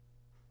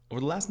Over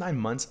the last 9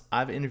 months,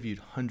 I've interviewed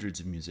hundreds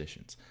of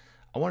musicians.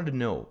 I wanted to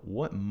know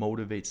what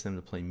motivates them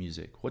to play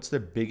music, what's their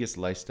biggest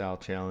lifestyle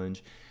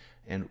challenge,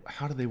 and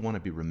how do they want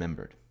to be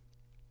remembered?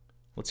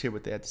 Let's hear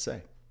what they had to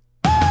say.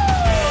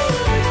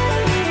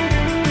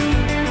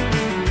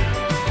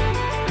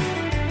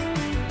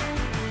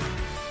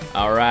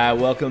 All right,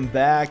 welcome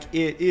back.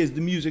 It is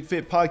the Music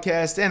Fit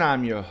Podcast, and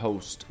I'm your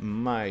host,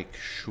 Mike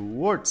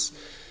Schwartz.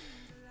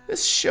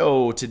 This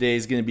show today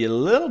is going to be a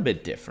little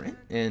bit different,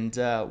 and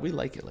we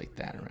like it like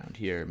that around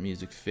here at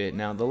Music Fit.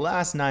 Now, the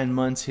last 9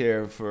 months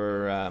here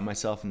for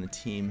myself and the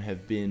team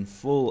have been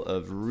full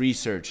of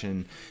research,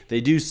 and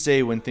they do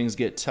say when things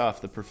get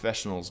tough, the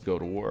professionals go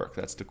to work.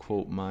 That's to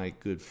quote my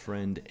good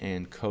friend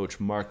and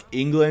coach, Mark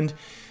England.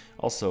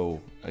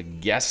 Also a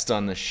guest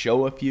on the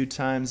show a few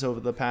times over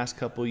the past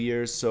couple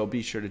years, so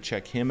be sure to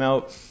check him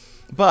out.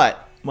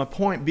 But my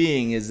point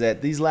being is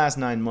that these last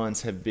 9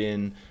 months have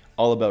been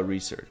all about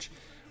research.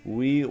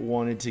 We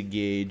wanted to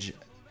gauge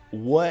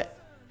what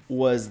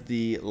was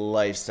the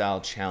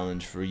lifestyle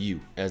challenge for you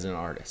as an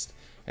artist,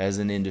 as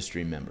an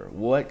industry member.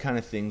 What kind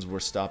of things were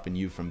stopping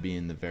you from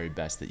being the very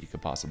best that you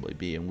could possibly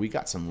be? And we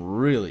got some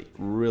really,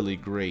 really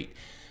great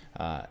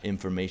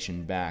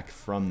information back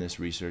from this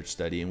research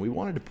study, and we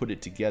wanted to put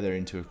it together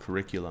into a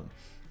curriculum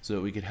so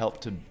that we could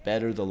help to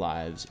better the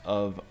lives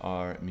of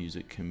our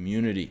music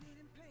community.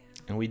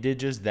 And we did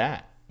just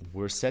that.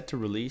 We're set to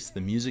release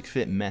the Music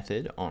Fit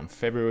Method on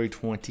February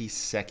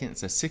 22nd.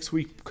 It's a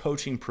 6-week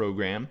coaching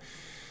program.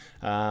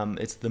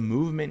 It's the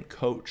Movement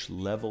Coach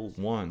Level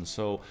 1.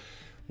 So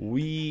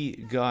we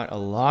got a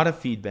lot of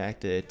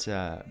feedback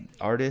that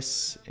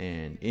artists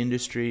and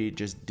industry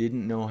just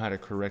didn't know how to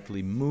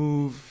correctly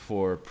move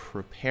for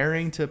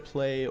preparing to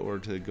play or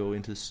to go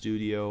into the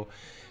studio,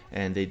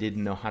 and they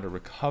didn't know how to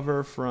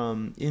recover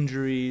from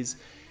injuries,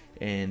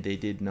 and they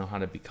didn't know how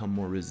to become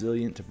more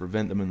resilient to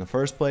prevent them in the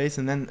first place.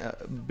 And then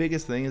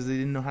biggest thing is they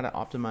didn't know how to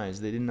optimize.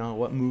 They didn't know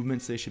what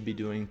movements they should be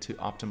doing to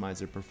optimize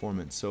their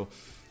performance. So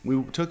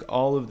we took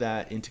all of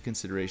that into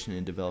consideration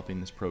in developing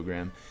this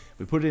program.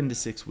 We put it into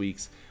 6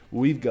 weeks.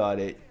 We've got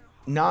it.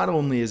 Not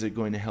only is it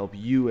going to help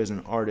you as an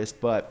artist,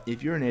 but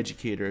if you're an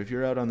educator, if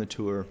you're out on the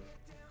tour,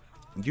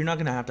 you're not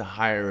going to have to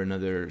hire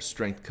another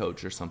strength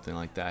coach or something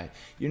like that.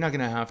 You're not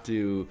going to have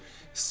to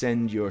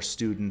send your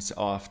students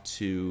off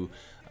to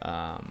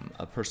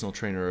a personal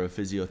trainer or a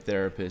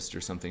physiotherapist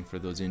or something for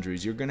those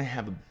injuries. You're going to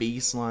have a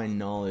baseline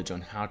knowledge on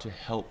how to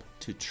help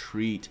to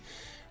treat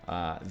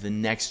the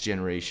next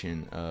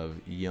generation of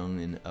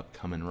young and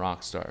upcoming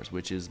rock stars,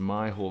 which is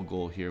my whole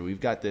goal here. We've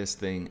got this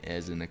thing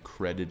as an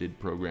accredited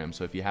program.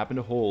 So if you happen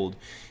to hold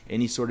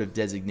any sort of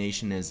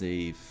designation as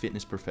a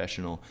fitness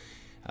professional,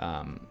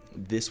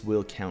 this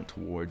will count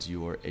towards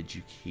your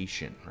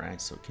education, right?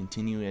 So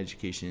continuing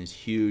education is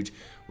huge.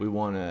 We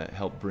want to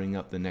help bring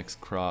up the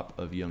next crop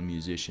of young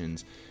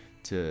musicians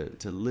to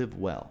live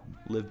well,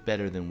 live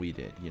better than we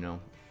did,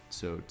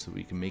 so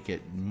we can make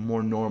it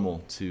more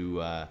normal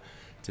to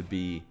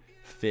be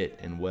fit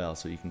and well,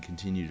 so you can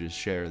continue to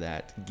share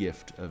that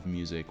gift of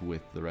music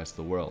with the rest of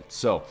the world.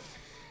 So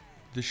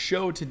the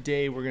show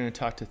today, we're going to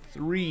talk to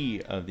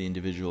 3 of the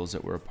individuals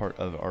that were a part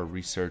of our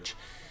research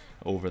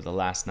over the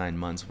last 9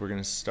 months. We're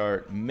going to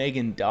start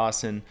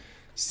Dawson,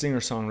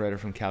 singer-songwriter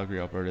from Calgary,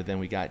 Alberta. Then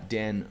we got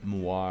Dan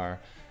Moir,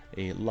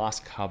 a Los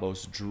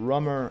Cabos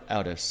drummer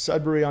out of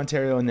Sudbury,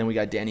 Ontario. And then we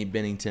got Danny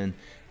Binnington,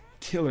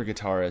 killer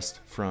guitarist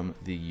from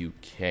the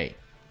UK.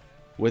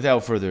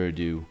 Without further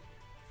ado,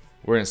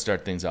 we're going to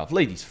start things off.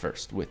 Ladies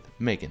first with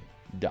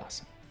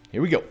Dawson.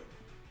 Here we go.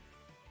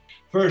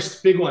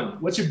 First, big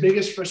one. What's your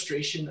biggest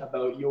frustration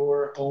about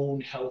your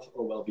own health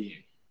or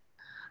well-being?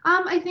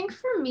 I think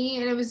for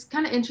me, and it was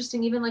kind of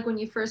interesting, even like when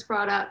you first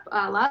brought up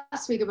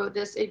last week about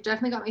this, it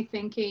definitely got me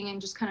thinking and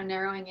just kind of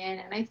narrowing in.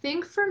 And I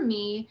think for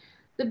me,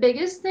 the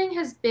biggest thing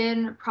has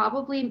been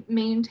probably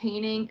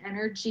maintaining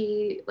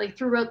energy like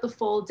throughout the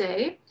full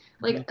day.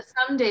 Like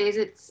some days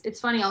it's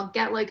funny, I'll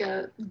get like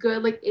a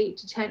good like 8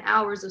 to 10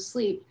 hours of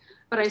sleep,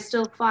 but I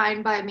still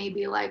find by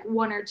maybe like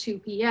 1 or 2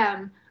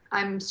 p.m.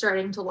 I'm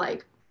starting to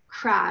like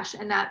crash.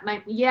 And that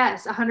might,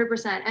 yes,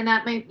 100%. And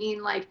that might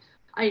mean like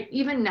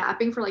even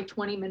napping for like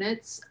 20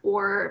 minutes,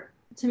 or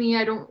to me,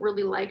 I don't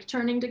really like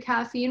turning to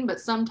caffeine, but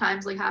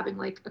sometimes like having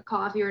like a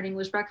coffee or an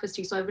English breakfast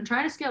tea. So I've been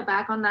trying to scale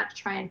back on that to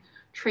try and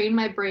train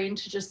my brain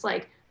to just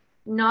like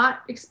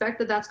not expect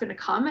that that's going to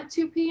come at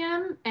 2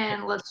 p.m.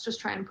 and let's just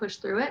try and push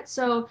through it.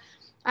 So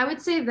I would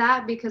say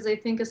that, because I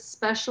think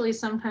especially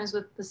sometimes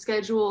with the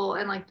schedule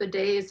and like the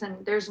days,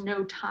 and there's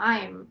no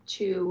time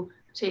to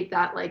take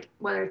that, like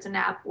whether it's a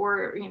nap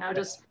or,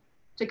 just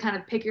to kind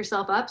of pick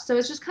yourself up. So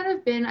it's just kind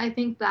of been, I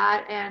think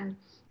that, and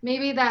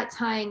maybe that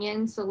tying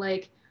into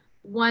like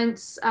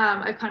once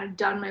I've kind of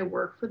done my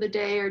work for the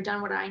day or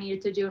done what I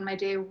needed to do in my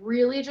day,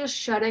 really just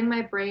shutting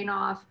my brain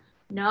off,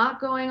 not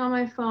going on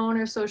my phone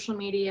or social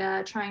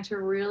media, trying to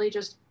really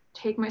just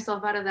take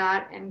myself out of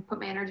that and put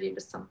my energy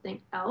into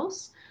something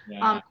else.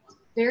 It's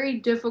very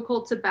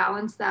difficult to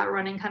balance that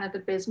running kind of the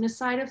business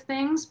side of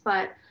things,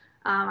 but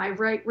I've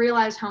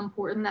realized how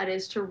important that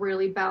is to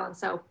really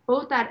balance out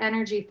both that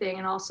energy thing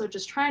and also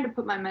just trying to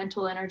put my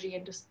mental energy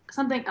into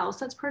something else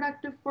that's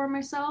productive for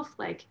myself,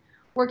 like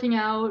working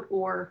out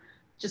or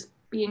just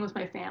being with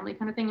my family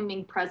kind of thing and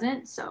being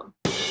present. So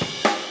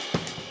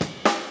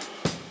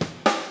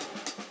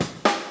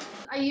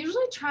I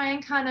usually try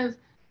and kind of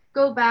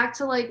go back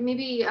to like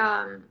maybe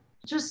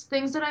just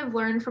things that I've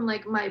learned from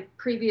like my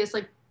previous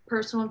like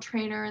personal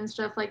trainer and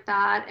stuff like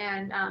that,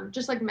 and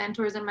just like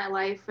mentors in my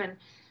life, and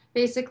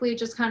basically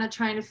just kind of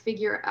trying to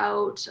figure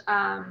out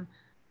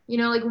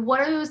like what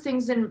are those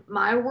things in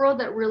my world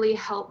that really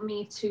help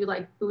me to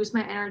like boost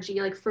my energy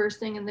like first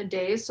thing in the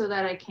day so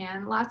that I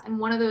can last. And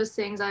one of those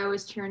things I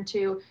always turn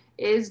to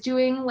is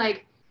doing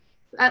like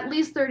at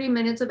least 30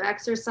 minutes of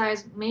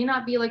exercise. May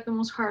not be like the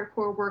most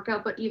hardcore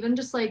workout, but even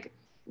just like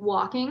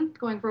walking,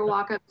 going for a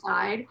walk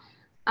outside.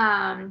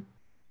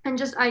 And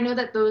just I know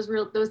that those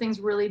things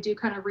really do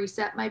kind of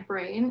reset my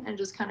brain and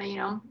just kind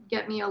of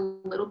get me a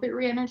little bit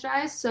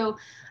re-energized. So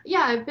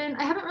yeah,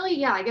 I haven't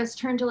really I guess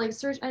turned to like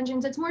search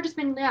engines. It's more just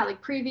been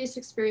like previous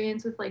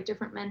experience with like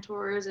different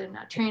mentors and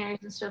trainers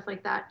and stuff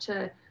like that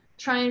to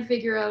try and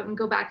figure out and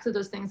go back to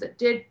those things that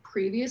did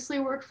previously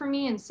work for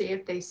me and see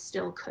if they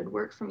still could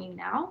work for me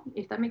now,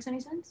 if that makes any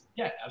sense.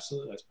 Yeah,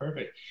 absolutely. That's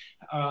perfect.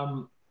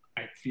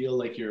 I feel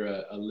like you're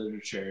a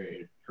literature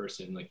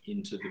person, like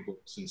into the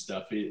books and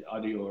stuff,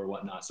 audio or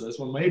whatnot. So this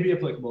one may be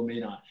applicable, may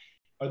not.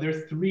 Are there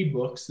 3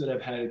 books that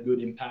have had a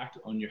good impact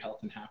on your health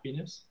and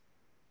happiness?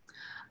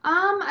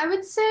 I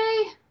would say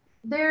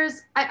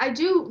I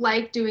do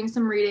like doing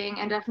some reading,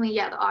 and definitely,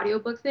 the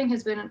audiobook thing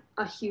has been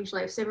a huge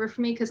lifesaver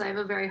for me because I have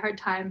a very hard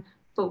time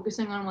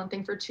focusing on one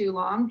thing for too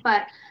long.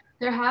 But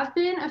there have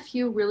been a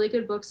few really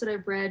good books that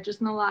I've read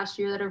just in the last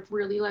year that have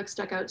really like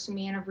stuck out to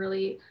me and have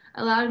really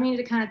allowed me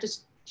to kind of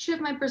just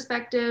shift my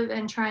perspective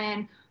and try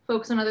and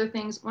focus on other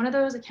things. One of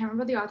those, I can't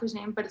remember the author's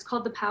name, but it's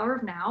called The Power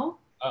of Now.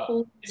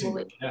 Oh,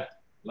 yeah,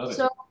 love it.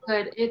 So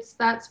good.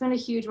 That's been a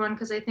huge one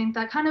because I think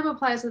that kind of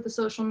applies with the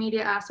social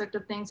media aspect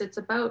of things. It's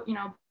about,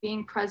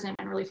 being present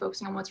and really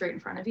focusing on what's right in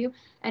front of you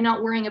and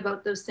not worrying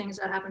about those things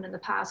that happened in the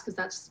past because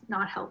that's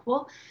not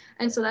helpful.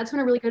 And so that's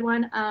been a really good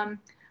one.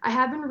 I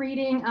have been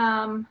reading,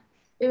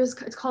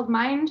 it's called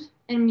Mind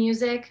and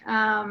Music,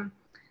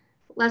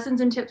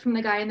 Lessons and Tips from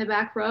the Guy in the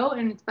Back Row,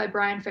 and it's by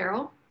Brian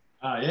Farrell.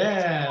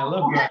 Yeah, I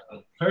love Brian.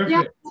 Perfect.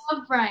 Yeah, I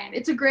love Brian.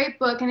 It's a great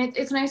book, and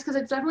it's nice because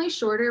it's definitely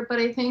shorter, but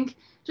I think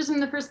just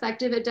from the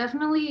perspective, it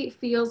definitely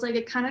feels like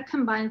it kind of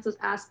combines those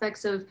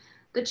aspects of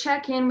the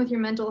check-in with your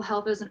mental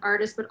health as an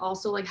artist, but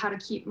also like how to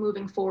keep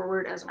moving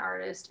forward as an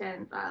artist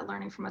and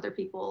learning from other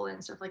people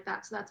and stuff like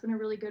that. So that's been a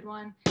really good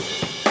one.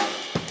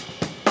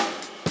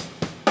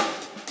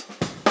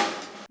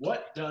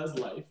 What does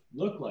life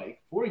look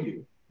like for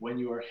you when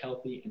you are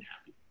healthy and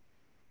happy?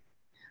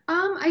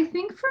 I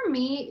think for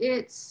me,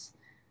 it's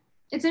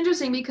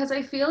interesting because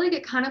I feel like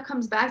it kind of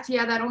comes back to,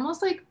 that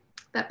almost like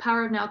that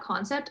power of now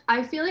concept.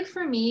 I feel like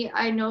for me,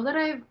 I know that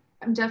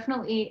I'm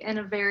definitely in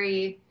a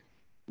very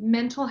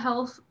mental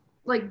health,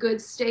 like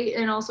good state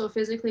and also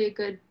physically a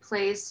good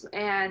place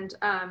and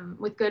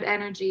with good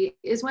energy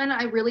is when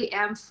I really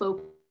am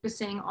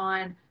focusing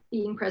on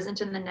being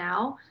present in the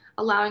now,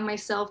 allowing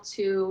myself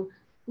to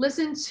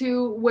listen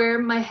to where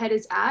my head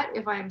is at,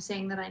 if I am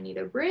saying that I need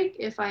a break,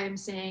 if I am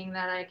saying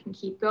that I can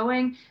keep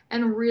going,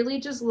 and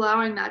really just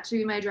allowing that to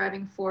be my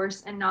driving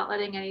force and not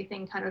letting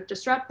anything kind of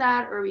disrupt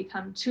that or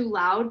become too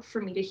loud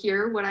for me to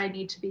hear what I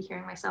need to be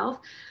hearing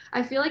myself.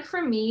 I feel like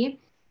for me,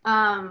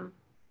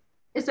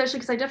 especially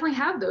because I definitely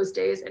have those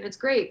days, and it's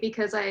great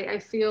because I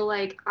feel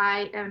like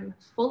I am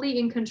fully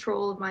in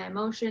control of my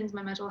emotions,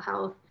 my mental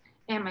health,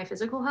 and my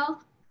physical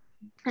health.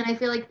 And I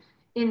feel like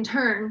in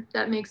turn,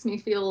 that makes me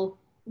feel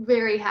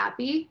very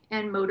happy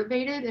and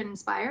motivated and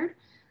inspired.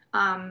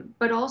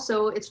 But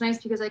also it's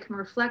nice because I can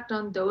reflect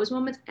on those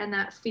moments and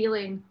that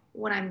feeling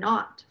when I'm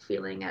not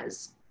feeling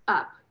as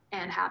up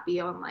and happy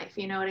on life,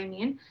 you know what I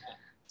mean?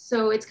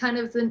 So it's kind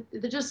of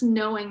the just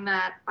knowing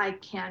that I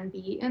can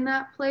be in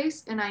that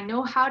place and I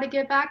know how to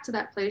get back to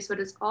that place, but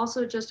it's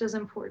also just as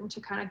important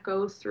to kind of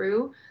go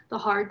through the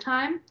hard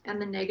time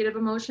and the negative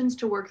emotions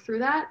to work through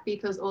that,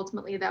 because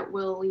ultimately that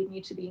will lead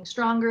me to being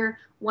stronger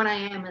when I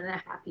am in the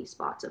happy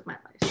spots of my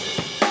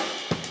life.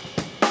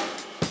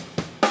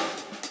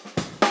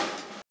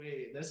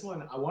 Wait, this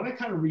one, I want to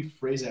kind of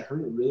rephrase it. I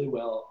heard it really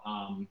well.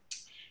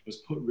 It was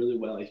put really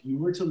well. If you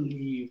were to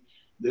leave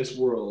this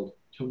world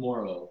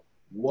tomorrow,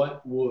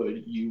 what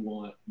would you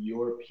want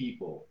your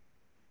people,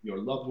 your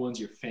loved ones,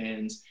 your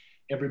fans,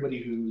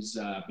 everybody who's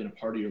been a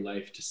part of your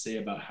life to say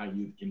about how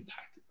you've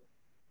impacted them?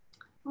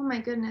 Oh my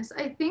goodness.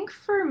 I think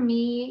for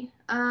me,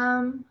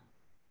 I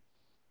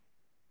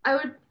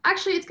would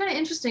actually, it's kind of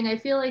interesting. I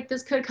feel like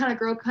this could kind of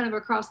grow kind of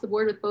across the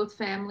board with both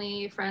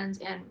family, friends,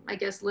 and I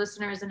guess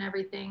listeners and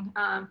everything.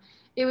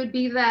 It would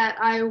be that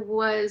I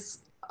was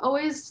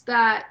always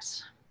I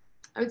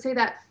would say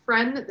that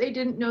friend that they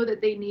didn't know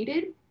that they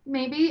needed,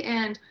 maybe.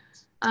 And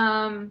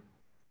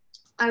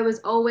I was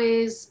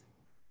always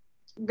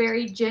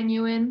very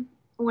genuine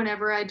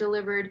whenever I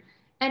delivered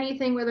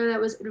anything, whether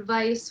that was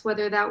advice,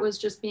 whether that was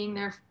just being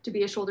there to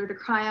be a shoulder to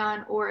cry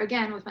on, or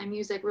again, with my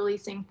music,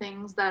 releasing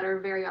things that are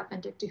very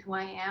authentic to who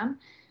I am.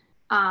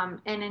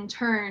 And in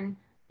turn,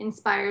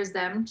 inspires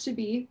them to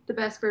be the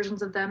best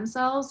versions of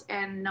themselves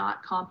and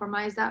not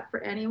compromise that for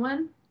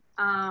anyone.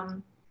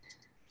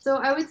 So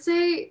I would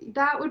say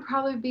that would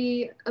probably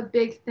be a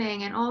big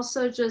thing. And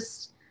also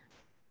just,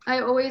 I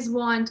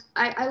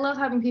love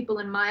having people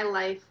in my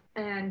life,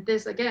 and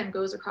this again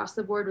goes across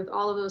the board with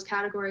all of those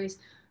categories,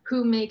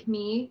 who make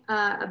me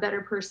a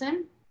better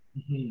person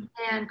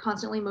and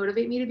constantly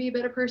motivate me to be a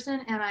better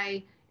person. And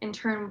I, in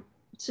turn,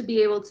 to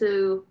be able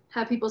to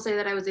have people say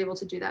that I was able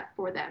to do that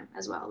for them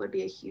as well would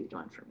be a huge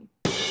one for me.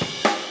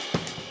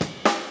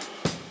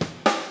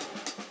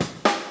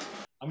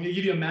 I'm going to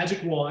give you a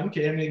magic wand.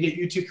 Okay, I'm going to get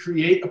you to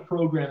create a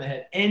program that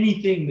had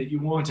anything that you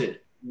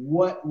wanted.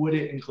 What would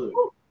it include?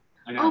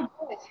 I know.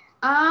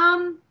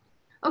 Oh,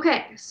 boy.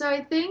 Okay, so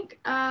I think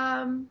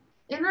in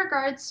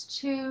regards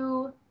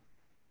to,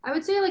 I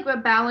would say like a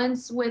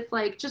balance with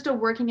like just a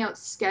working out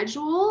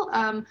schedule,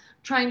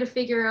 trying to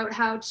figure out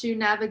how to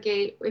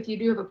navigate if you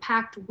do have a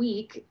packed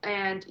week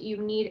and you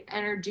need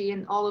energy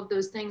and all of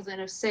those things.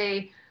 And if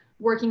say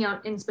working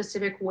out in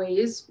specific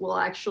ways will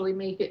actually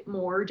make it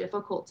more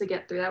difficult to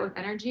get through that with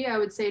energy, I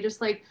would say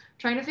just like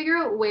trying to figure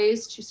out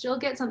ways to still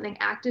get something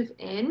active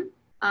in,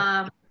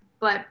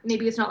 but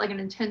maybe it's not like an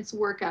intense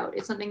workout.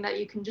 It's something that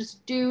you can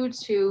just do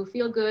to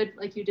feel good,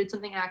 like you did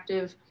something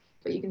active,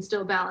 but you can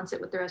still balance it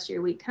with the rest of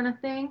your week kind of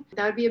thing.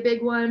 That would be a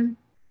big one.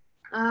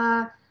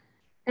 And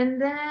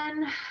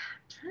then I'm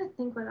trying to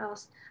think what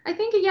else. I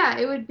think, yeah,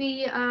 it would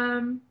be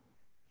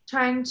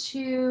trying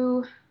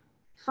to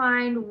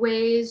find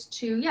ways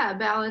to, yeah,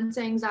 balance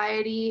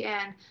anxiety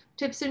and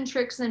tips and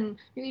tricks and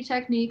maybe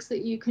techniques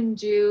that you can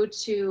do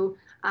to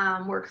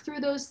work through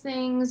those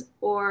things,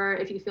 or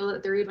if you feel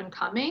that they're even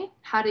coming,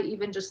 how to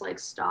even just like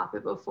stop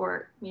it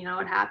before, you know,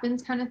 it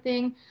happens kind of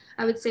thing.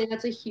 I would say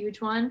that's a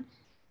huge one.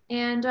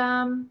 And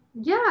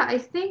yeah, I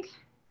think,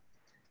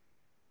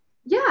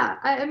 yeah,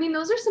 I mean,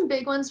 those are some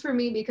big ones for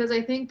me, because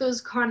I think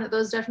those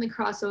definitely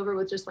cross over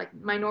with just like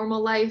my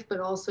normal life, but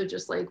also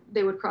just like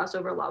they would cross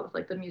over a lot with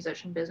like the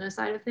musician business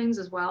side of things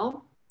as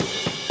well.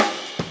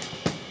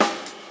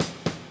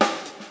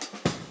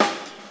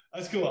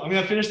 That's cool. I'm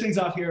going to finish things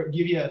off here,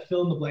 give you a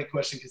fill in the blank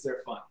question because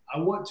they're fun. I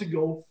want to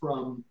go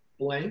from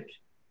blank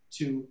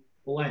to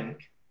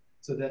blank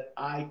so that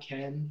I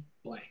can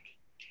blank.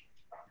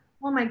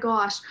 Oh my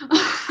gosh.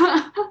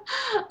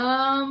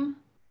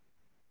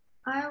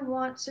 I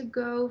want to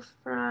go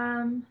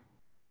from,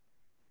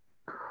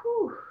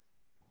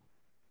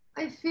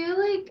 I feel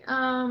like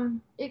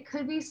it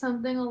could be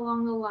something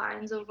along the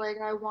lines of like,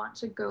 I want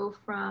to go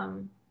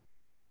from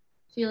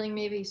feeling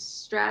maybe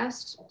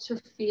stressed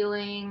to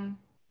feeling,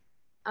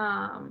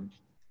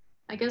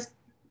 I guess,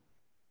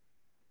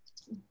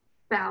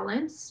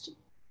 balanced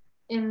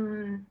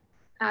in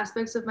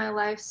aspects of my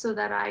life so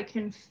that I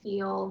can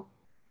feel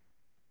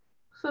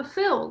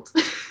fulfilled.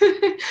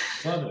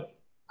 Love it.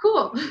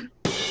 Cool.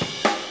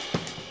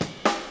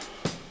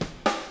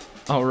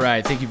 All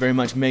right, thank you very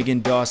much,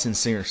 Megan Dawson,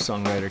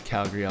 singer-songwriter,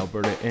 Calgary,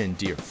 Alberta, and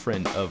dear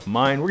friend of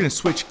mine. We're going to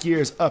switch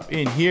gears up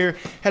in here,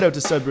 head out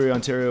to Sudbury,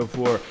 Ontario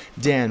for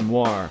Dan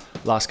Moir,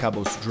 Los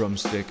Cabos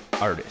drumstick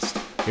artist.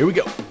 Here we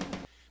go.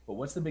 But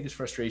what's the biggest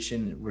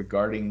frustration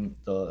regarding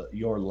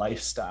your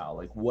lifestyle?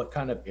 Like, what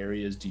kind of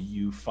areas do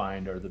you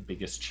find are the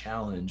biggest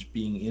challenge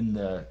being in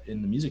the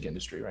music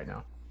industry right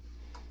now?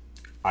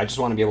 I just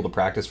want to be able to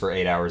practice for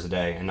 8 hours a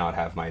day and not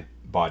have my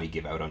body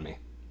give out on me.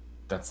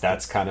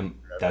 That's kind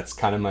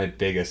of my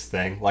biggest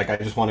thing. Like, I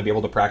just want to be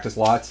able to practice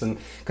lots, and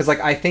because like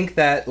I think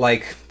that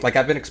like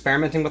I've been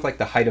experimenting with like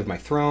the height of my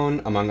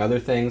throne, among other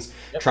things,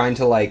 trying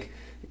to like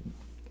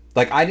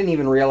I didn't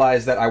even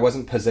realize that I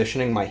wasn't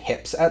positioning my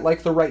hips at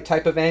like the right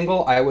type of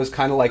angle. I was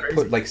kind of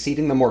like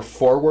seating them more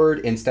forward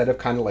instead of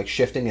kind of like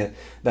shifting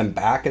them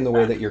back in the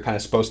way that you're kind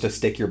of supposed to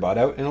stick your butt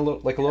out in a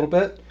little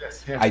bit.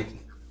 Yes.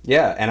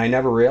 And I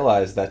never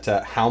realized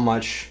that how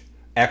much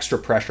extra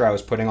pressure I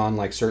was putting on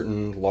like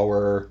certain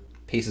lower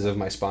pieces of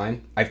my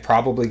spine. I've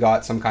probably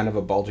got some kind of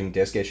a bulging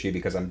disc issue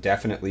because I'm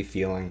definitely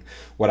feeling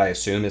what I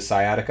assume is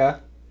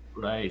sciatica.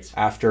 Right.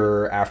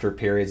 After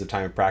periods of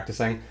time of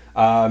practicing.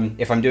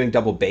 If I'm doing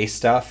double bass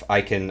stuff,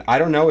 I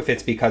don't know if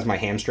it's because my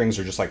hamstrings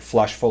are just like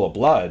flush full of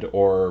blood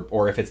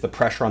or if it's the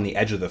pressure on the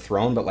edge of the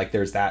throne, but like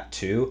there's that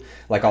too.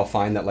 Like I'll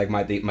find that like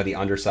the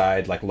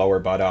underside, like lower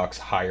buttocks,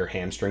 higher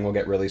hamstring will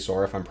get really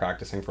sore if I'm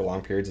practicing for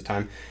long periods of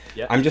time.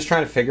 Yep. I'm just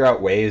trying to figure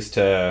out ways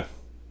to,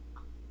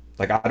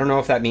 like, I don't know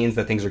if that means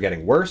that things are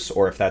getting worse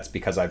or if that's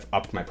because I've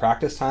upped my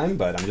practice time,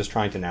 but I'm just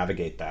trying to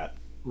navigate that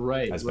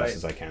as best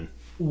as I can.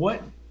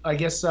 What, I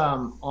guess,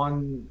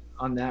 on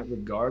that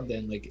regard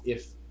then, like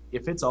if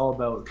it's all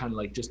about kind of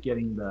like just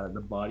getting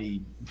the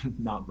body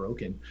not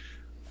broken,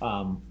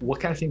 what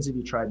kind of things have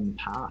you tried in the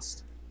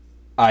past?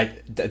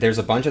 There's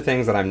a bunch of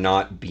things that I'm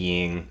not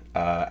being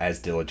as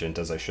diligent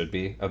as I should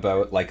be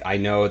about. Like, I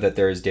know that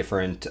there's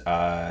different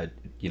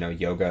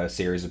yoga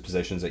series of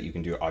positions that you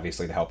can do,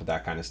 obviously, to help with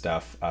that kind of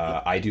stuff.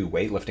 I do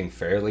weightlifting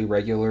fairly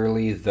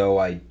regularly, though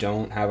I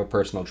don't have a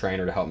personal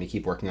trainer to help me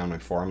keep working on my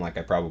form like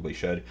I probably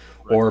should.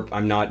 Right. Or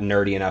I'm not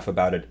nerdy enough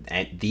about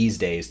it these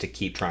days to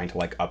keep trying to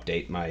like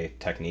update my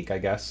technique, I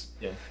guess.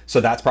 Yeah.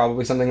 So that's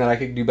probably something that I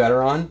could do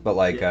better on. But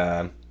like,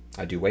 I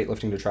do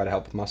weightlifting to try to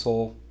help with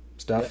muscle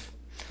stuff.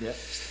 Yeah.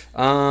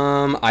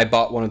 I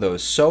bought one of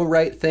those So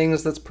Right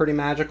things that's pretty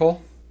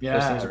magical. Yeah,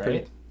 those things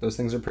are those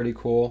things are pretty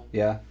cool.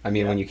 Yeah. I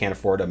mean, when you can't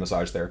afford a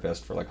massage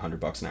therapist for like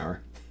 $100 an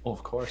hour. Oh,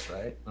 of course,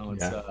 right? Oh,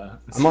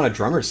 I'm on a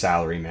drummer's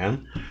salary,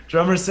 man.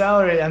 Drummer's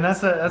salary, and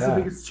that's the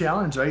biggest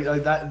challenge, right?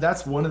 Like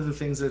that's one of the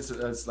things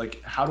that's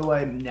like, how do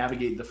I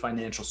navigate the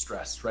financial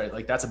stress, right?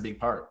 Like that's a big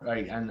part,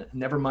 right? And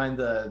never mind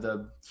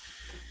the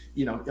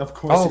of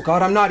course. Oh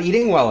God, I'm not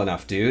eating well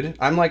enough, dude.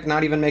 I'm like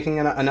not even making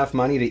enough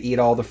money to eat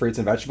all the fruits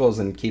and vegetables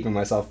and keeping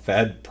myself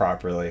fed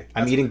properly.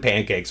 I'm eating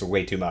pancakes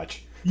way too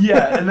much.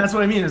 Yeah, and that's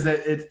what I mean is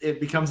that it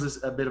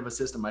becomes a bit of a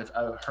system. I've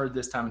heard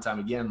this time and time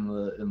again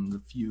in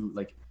the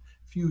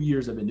few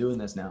years I've been doing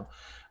this now.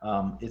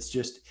 It's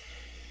just,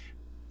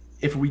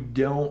 if we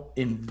don't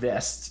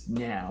invest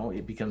now,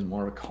 it becomes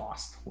more of a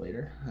cost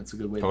later. That's a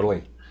good way.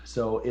 Totally. To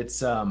So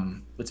it's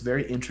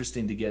very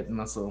interesting to get, and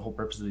that's the whole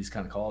purpose of these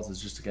kind of calls, is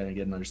just to kind of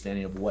get an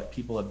understanding of what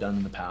people have done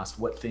in the past,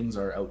 what things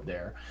are out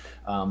there.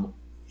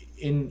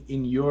 In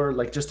your,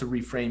 like, just to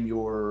reframe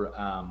your,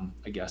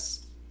 I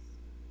guess,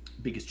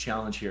 biggest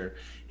challenge here,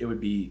 it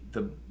would be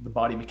the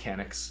body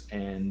mechanics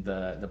and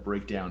the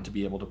breakdown to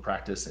be able to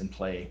practice and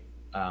play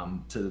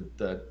to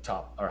the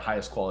top or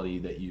highest quality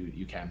that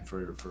you can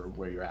for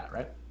where you're at,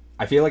 right?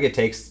 I feel like it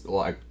takes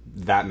like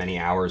that many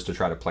hours to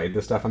try to play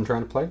the stuff I'm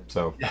trying to play.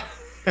 So,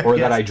 or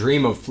yes. that I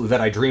dream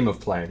of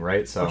playing,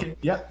 right? So, okay.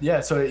 Yeah.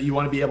 So you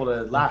want to be able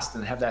to last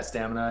and have that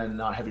stamina and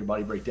not have your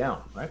body break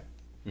down, right?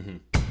 Mm-hmm.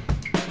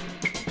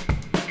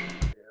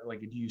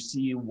 Like, do you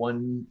see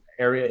one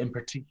area in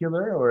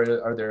particular, or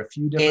are there a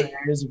few different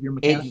areas of your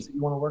mechanics that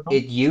you want to work on?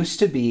 It used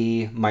to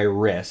be my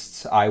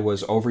wrists. I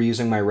was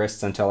overusing my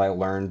wrists until I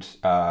learned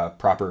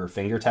proper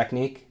finger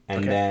technique,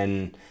 and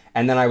then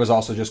I was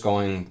also just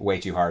going way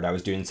too hard. I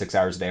was doing 6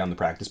 hours a day on the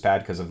practice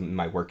pad because of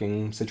my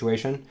working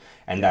situation,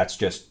 and that's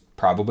just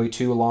probably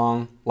too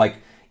long. Like,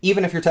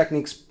 even if your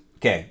technique's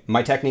okay,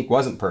 my technique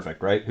wasn't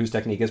perfect, right? Whose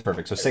technique is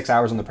perfect? So 6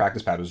 hours on the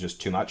practice pad was just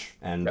too much,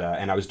 and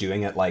I was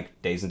doing it like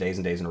days and days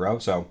and days in a row.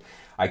 So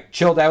I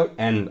chilled out,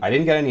 and I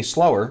didn't get any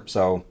slower.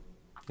 So,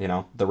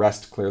 the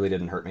rest clearly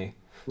didn't hurt me.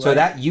 Right. So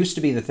that used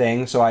to be the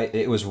thing. So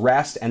it was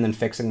rest and then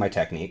fixing my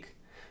technique,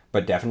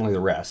 but definitely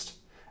the rest.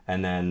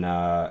 And then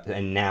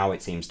and now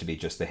it seems to be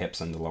just the hips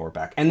and the lower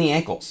back and the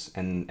ankles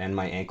and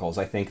my ankles.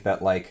 I think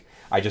that like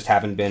I just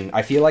haven't been.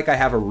 I feel like I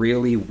have a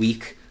really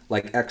weak,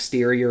 like,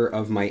 exterior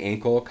of my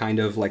ankle, kind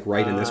of like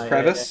right in this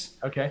crevice.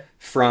 Yeah. Okay.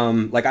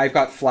 From like, I've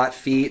got flat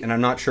feet, and I'm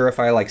not sure if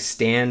I like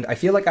stand. I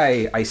feel like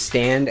I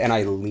stand and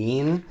I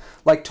lean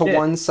like to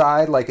one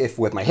side, like if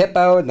with my hip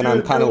out, then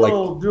I'm kind of like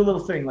do a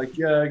little thing, like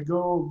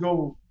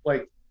go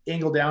like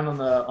angle down on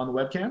the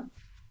webcam.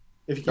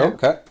 If you can.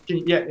 Okay.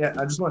 Yeah.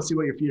 I just want to see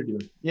what your feet are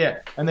doing. Yeah,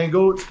 and then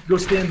go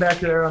stand back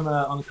there on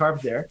the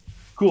carpet there.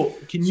 Cool.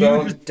 Can you?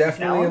 So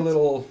definitely balance? A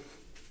little.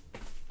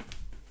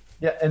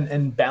 Yeah,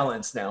 and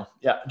balance now.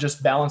 Yeah,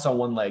 just balance on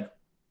one leg.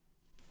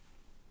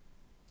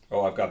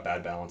 Oh, I've got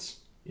bad balance.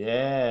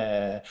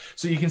 Yeah.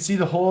 So you can see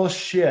the whole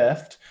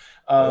shift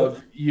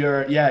of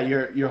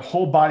your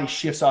whole body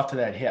shifts off to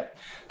that hip.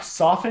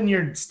 Soften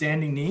your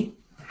standing knee.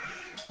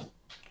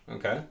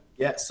 Okay.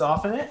 Yeah,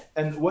 soften it.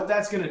 And what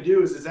that's going to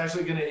do is it's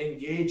actually going to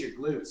engage your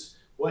glutes.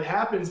 What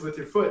happens with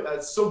your foot,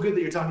 it's so good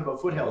that you're talking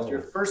about foot health.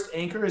 Your first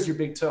anchor is your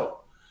big toe.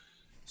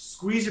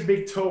 Squeeze your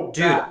big toe back.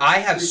 Dude, I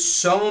have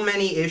so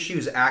many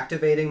issues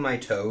activating my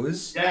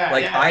toes. Yeah,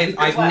 like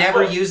I've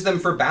never used them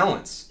for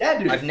balance. Yeah,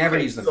 dude. I've never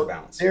used them for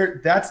balance.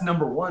 That's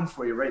number one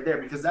for you right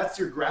there, because that's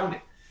your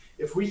grounding.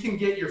 If we can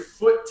get your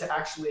foot to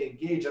actually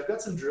engage, I've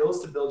got some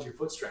drills to build your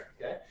foot strength,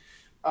 okay?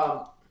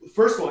 The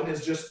first one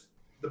is just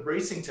the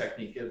bracing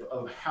technique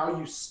of how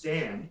you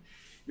stand.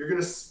 You're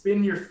going to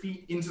spin your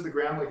feet into the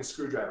ground like a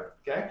screwdriver,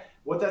 okay?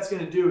 What that's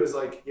going to do is,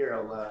 like, here,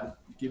 I'll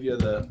give you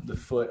the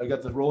foot. I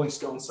got the Rolling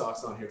Stone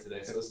socks on here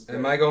today. So this is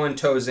Am I going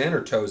toes in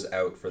or toes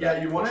out for that?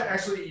 Yeah, you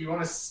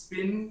want to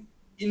spin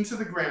into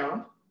the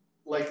ground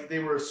like they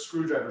were a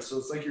screwdriver. So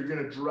it's like you're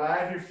going to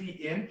drive your feet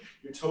in,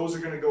 your toes are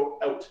going to go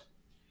out,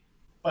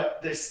 but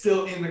they're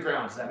still in the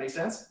ground. Does that make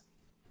sense?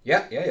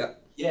 Yeah.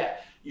 Yeah,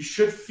 you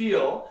should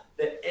feel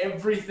that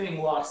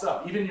everything locks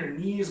up. Even your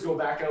knees go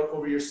back out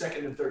over your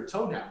second and third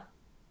toe now,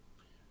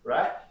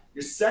 right?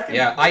 Your second.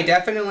 Yeah, I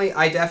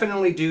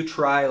definitely do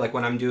try, like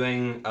when I'm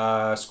doing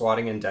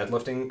squatting and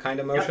deadlifting kind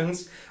of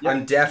motions. Yep.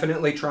 I'm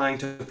definitely trying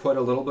to put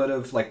a little bit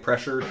of like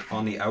pressure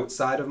on the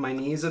outside of my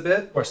knees a bit,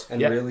 of course,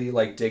 and really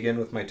like dig in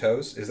with my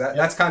toes. Is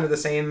that's kind of the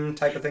same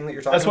type of thing that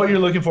you're talking about? That's what you're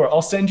looking for.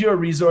 I'll send you a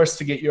resource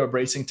to get you a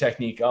bracing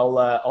technique.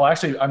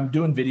 I'm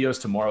doing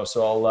videos tomorrow,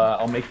 so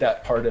I'll make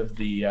that part of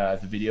the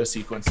video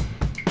sequence.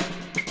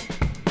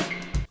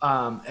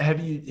 Have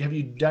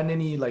you done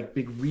any like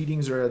big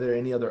readings, or are there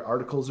any other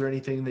articles or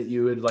anything that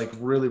you would like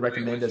really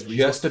recommend as resources?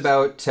 Just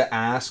about to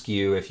ask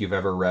you if you've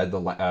ever read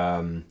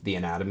the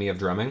Anatomy of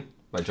Drumming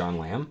by John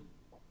Lamb.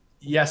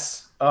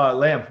 Yes,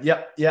 Lamb.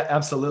 Yep, yeah,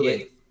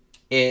 absolutely.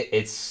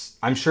 It's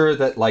I'm sure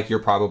that like you're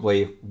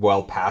probably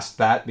well past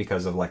that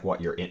because of like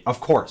what you're in.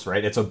 Of course,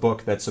 right? It's a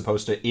book that's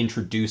supposed to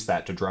introduce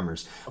that to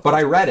drummers. But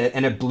I read it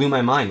and it blew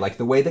my mind. Like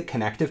the way that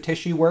connective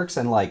tissue works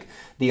and like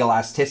the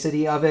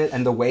elasticity of it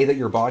and the way that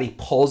your body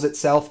pulls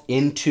itself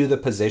into the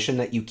position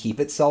that you keep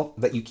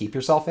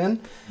yourself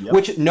in. Yep.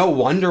 Which no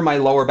wonder my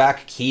lower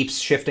back keeps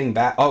shifting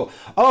back.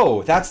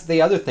 Oh, that's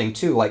the other thing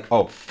too. Like,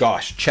 oh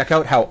gosh, check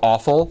out how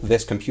awful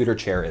this computer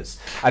chair is.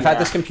 I've had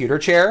this computer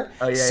chair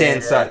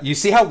since you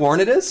see how worn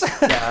it is?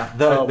 Yeah.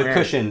 The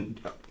cushion.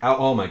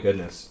 Oh my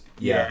goodness.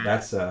 Yeah,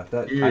 that's I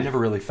never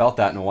really felt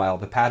that in a while.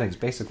 The padding's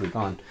basically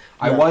gone.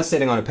 Yeah. I was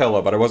sitting on a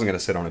pillow, but I wasn't going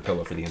to sit on a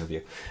pillow for the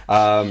interview.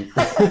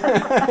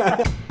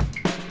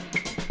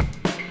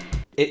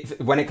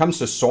 When it comes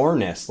to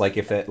soreness, like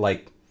if it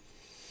like,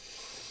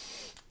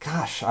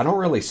 gosh, I don't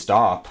really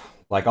stop.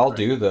 Like I'll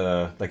do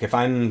if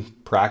I'm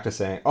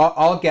practicing,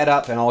 I'll get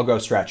up and I'll go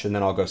stretch and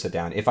then I'll go sit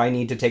down. If I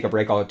need to take a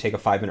break, I'll take a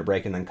 5-minute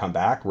break and then come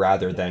back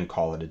rather than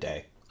call it a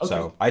day. Okay.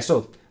 So I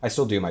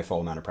still do my full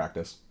amount of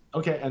practice.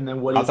 Okay, and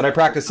then what? Not that I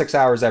practice 6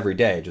 hours every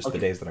day, just the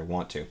days that I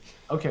want to.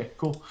 Okay,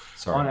 cool.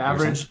 Sorry, on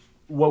average,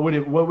 what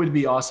would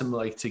be awesome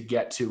like to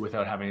get to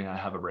without having to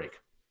have a break?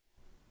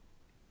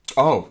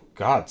 Oh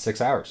God,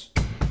 6 hours.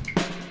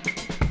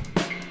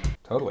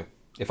 Totally.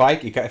 If I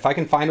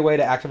can find a way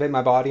to activate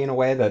my body in a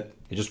way that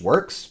it just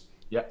works.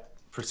 Yep,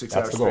 for 6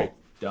 hours straight.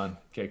 Done.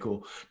 Okay,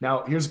 cool.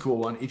 Now, here's a cool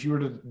one. If you were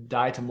to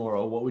die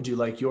tomorrow, what would you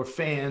like your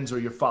fans or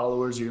your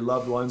followers or your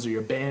loved ones or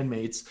your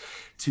bandmates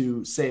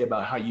to say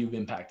about how you've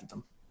impacted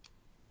them?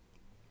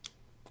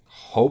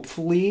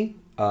 Hopefully,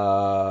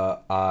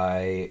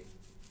 the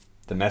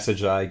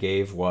message I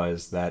gave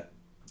was that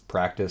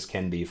practice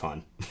can be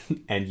fun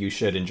and you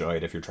should enjoy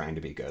it if you're trying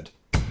to be good.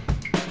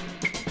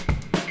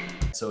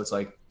 So it's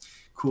like,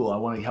 cool, I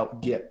want to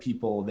help get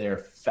people there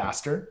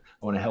faster.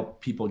 I want to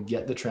help people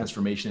get the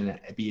transformation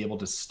and be able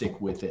to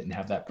stick with it and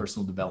have that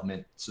personal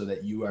development so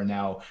that you are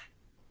now,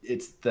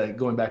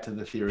 going back to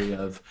the theory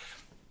of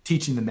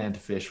teaching the man to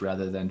fish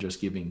rather than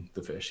just giving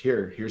the fish.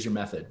 Here's your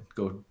method.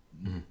 Go.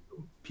 Mm-hmm.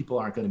 People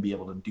aren't going to be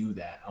able to do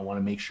that. I want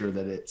to make sure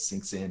that it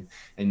sinks in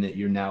and that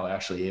you're now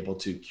actually able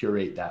to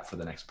curate that for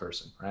the next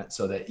person, right?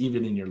 So that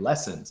even in your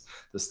lessons,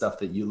 the stuff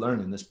that you learn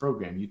in this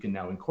program, you can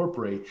now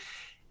incorporate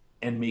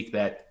and make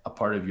that a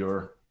part of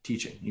your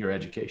teaching, your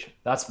education.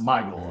 That's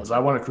my goal, is I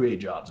want to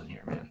create jobs in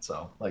here, man.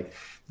 So like,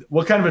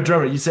 what kind of a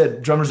drummer? You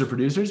said drummers are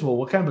producers. Well,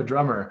 what kind of a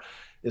drummer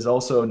is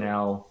also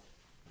now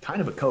kind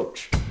of a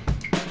coach?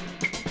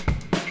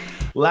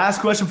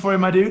 Last question for you,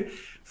 my dude.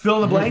 Fill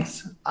in the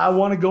blanks. I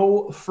want to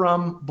go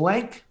from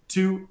blank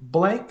to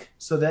blank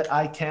so that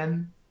I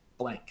can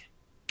blank.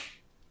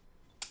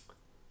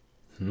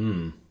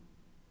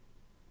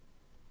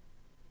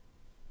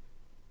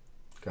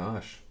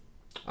 Gosh.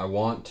 I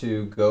want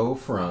to go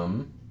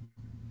from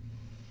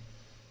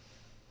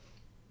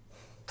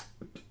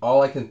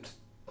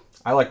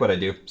I like what I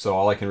do, so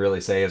all I can really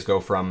say is go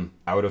from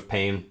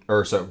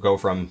go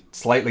from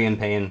slightly in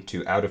pain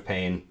to out of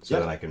pain so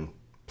that I can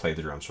play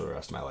the drums for the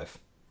rest of my life.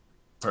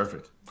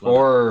 Perfect.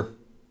 Or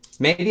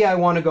maybe I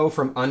want to go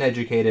from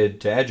uneducated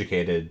to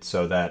educated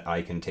so that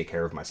I can take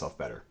care of myself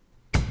better.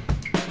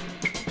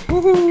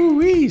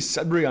 Woo-hoo-wee!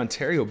 Sudbury,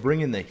 Ontario,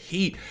 bringing the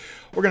heat.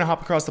 We're going to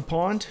hop across the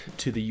pond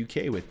to the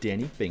UK with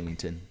Danny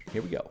Binnington.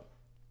 Here we go.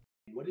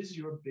 What is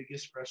your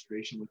biggest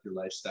frustration with your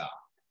lifestyle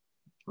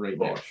right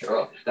now?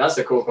 Sure. That's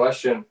a cool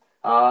question.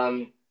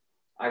 I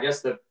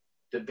guess the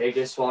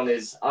biggest one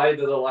is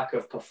either the lack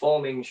of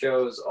performing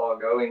shows or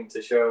going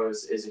to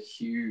shows is a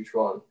huge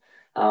one.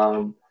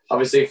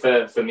 Obviously,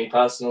 for me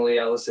personally,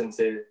 I listen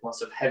to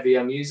lots of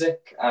heavier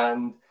music,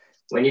 and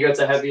when you go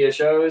to heavier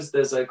shows,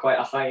 there's quite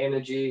a high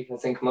energy. I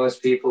think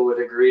most people would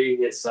agree.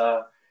 It's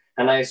a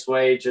nice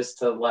way just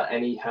to let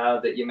any hair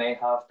that you may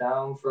have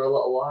down for a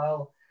little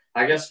while.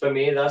 I guess for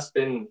me, that's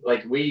been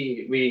like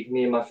me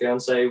and my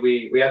fiance,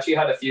 we actually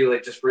had a few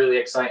just really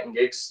exciting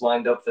gigs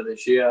lined up for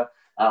this year.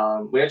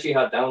 We actually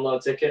had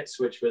download tickets,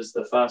 which was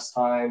the first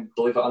time,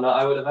 believe it or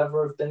not, I would have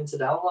ever been to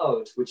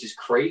download, which is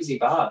crazy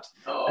bad.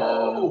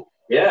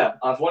 Yeah,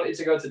 I've wanted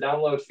to go to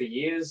download for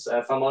years.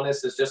 If I'm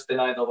honest, it's just been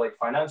either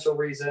financial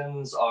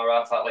reasons or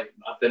I've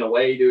been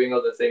away doing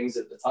other things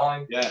at the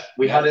time. Yeah,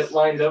 we had it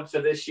lined up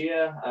for this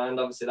year, and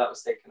obviously that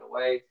was taken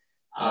away.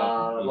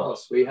 What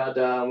else? We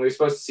were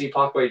supposed to see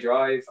Parkway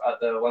Drive at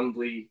the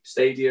Wembley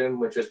Stadium,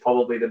 which was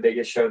probably the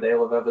biggest show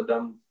they'll have ever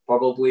done,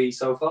 probably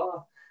so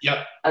far.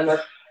 Yeah, and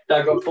that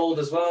got pulled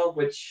as well,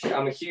 which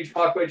I'm a huge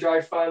Parkway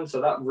Drive fan, so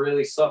that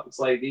really sucked.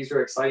 These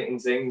were exciting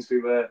things we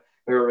were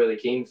really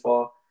keen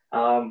for.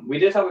 We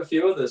did have a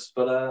few others,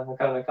 but I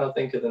can't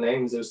think of the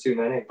names. There was too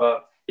many.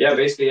 But yeah,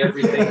 basically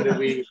everything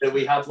that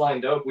we had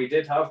lined up, we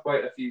did have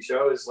quite a few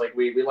shows.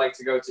 We like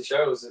to go to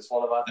shows. It's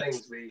one of our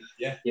things.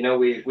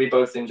 We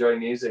both enjoy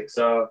music.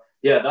 So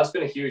yeah, that's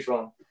been a huge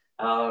one.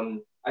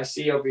 I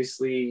see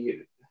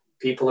obviously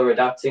people are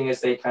adapting as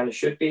they kind of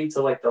should be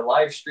to like the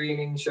live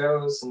streaming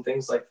shows and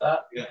things like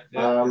that.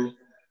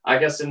 I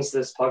guess since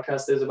this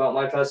podcast is about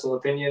my personal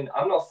opinion,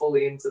 I'm not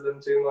fully into them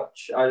too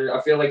much.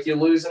 I feel like you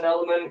lose an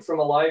element from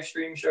a live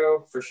stream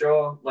show for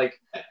sure. Like,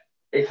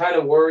 it kind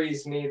of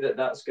worries me that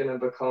that's going to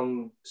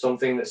become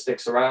something that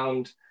sticks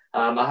around.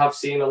 I have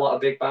seen a lot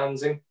of big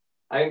bands, and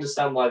I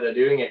understand why they're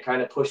doing it,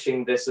 kind of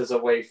pushing this as a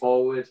way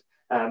forward.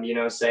 You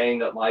know, saying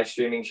that live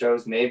streaming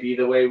shows may be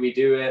the way we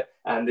do it,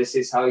 and this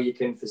is how you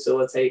can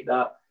facilitate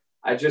that.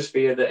 I just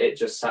fear that it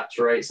just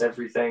saturates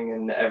everything,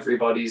 and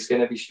everybody's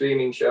going to be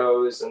streaming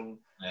shows, and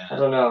I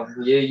don't know,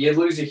 you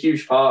lose a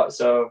huge part.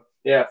 So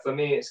yeah, for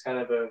me, it's kind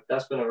of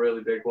that's been a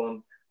really big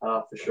one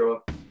for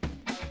sure.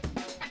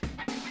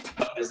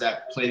 Does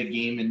that play the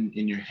game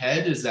in your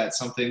head? Is that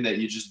something that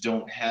you just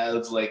don't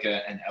have like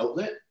an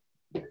outlet?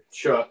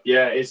 Sure.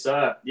 Yeah,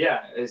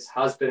 it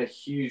has been a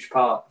huge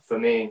part for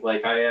me.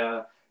 Like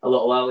a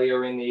little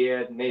earlier in the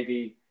year,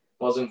 maybe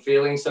wasn't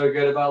feeling so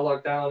good about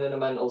lockdown in a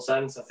mental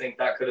sense. I think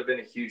that could have been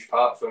a huge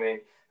part for me.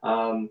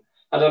 I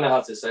don't know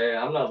how to say it.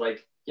 I'm not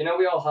like, you know,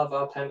 we all have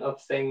our pent up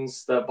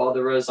things that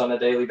bother us on a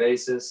daily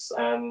basis.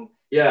 And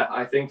yeah,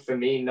 I think for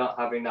me, not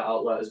having that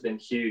outlet has been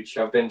huge.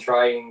 I've been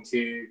trying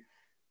to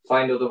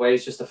find other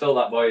ways just to fill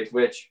that void,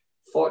 which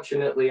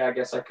fortunately, I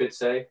guess I could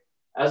say,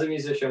 as a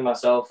musician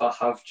myself, I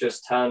have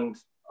just turned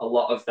a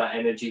lot of that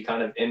energy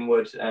kind of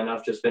inward, and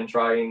I've just been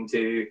trying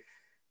to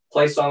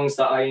play songs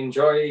that I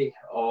enjoy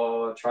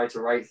or try to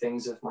write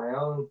things of my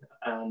own,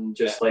 and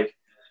just like,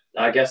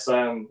 I guess,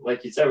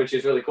 like you said, which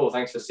is really cool.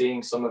 Thanks for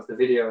seeing some of the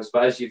videos.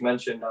 But as you've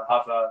mentioned,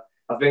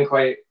 I've been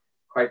quite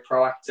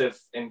proactive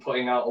in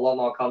putting out a lot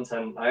more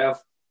content. I have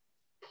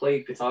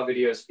played guitar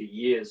videos for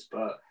years,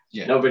 but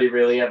nobody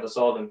really ever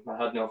saw them.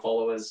 I had no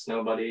followers.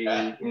 Nobody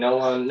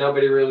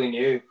really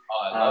knew.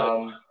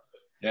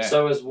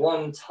 So as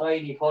one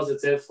tiny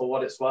positive for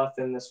what it's worth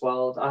in this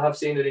world, I have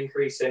seen an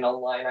increase in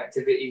online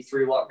activity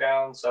through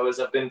lockdown. So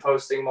as I've been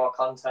posting more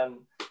content,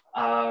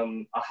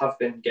 I have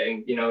been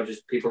getting, you know,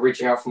 just people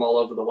reaching out from all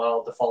over the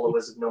world. The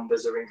followers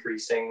numbers are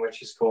increasing,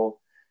 which is cool.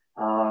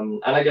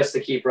 And I guess to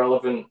keep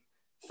relevant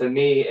for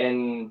me,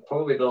 in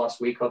probably the last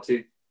week or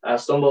two, I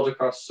stumbled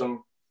across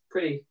some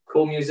pretty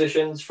cool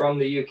musicians from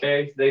the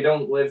UK. They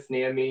don't live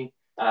near me.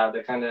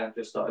 They kind of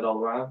just started all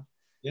around.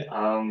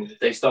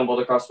 They stumbled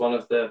across one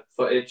of the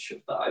footage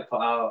that I put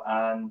out,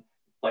 and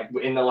like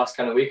in the last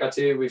kind of week or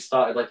two, we've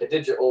started like a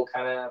digital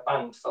kind of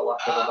band, for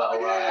lack of a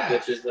better word,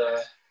 which is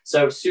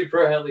so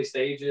super early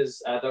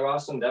stages. There are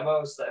some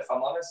demos that, if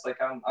I'm honest, like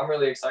I'm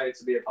really excited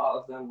to be a part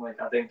of them. Like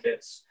I think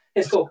it's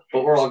cool,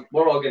 but we're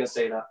all gonna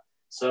say that.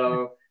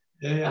 So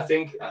I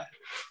think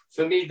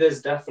for me,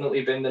 there's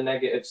definitely been the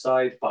negative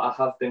side, but I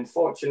have been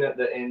fortunate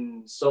that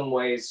in some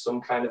ways,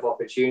 some kind of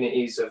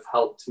opportunities have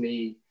helped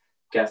me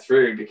get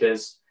through,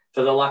 because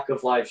for the lack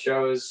of live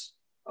shows,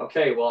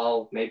 okay, well,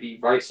 I'll maybe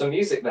write some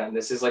music then.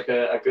 This is like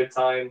a good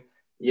time.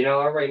 You know,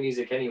 I write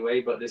music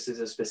anyway, but this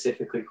is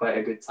specifically quite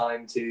a good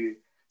time to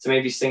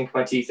maybe sink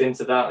my teeth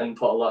into that and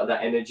put a lot of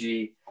that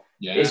energy.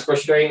 It's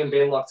frustrating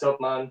being locked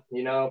up, man.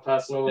 You know,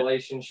 personal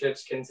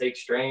relationships can take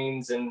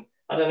strains, and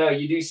I don't know,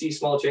 you do see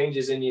small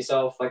changes in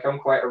yourself. Like I'm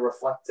quite a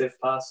reflective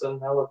person.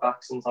 I look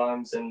back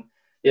sometimes, and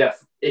yeah,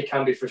 it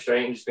can be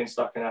frustrating just being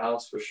stuck in a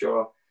house for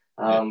sure.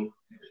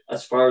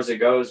 As far as it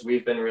goes,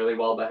 we've been really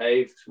well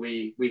behaved.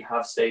 We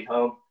have stayed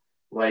home,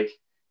 like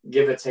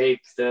give or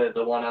take the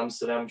one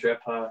Amsterdam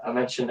trip I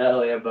mentioned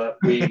earlier, but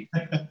we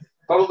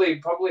probably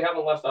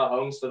haven't left our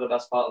homes for the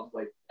best part of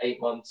like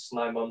 8 months,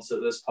 9 months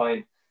at this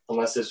point,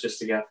 unless it's just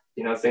to get,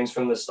 you know, things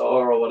from the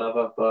store or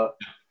whatever. But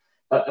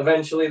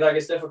eventually that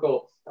gets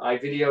difficult. I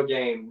video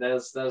game.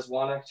 There's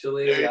one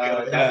actually.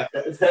 That's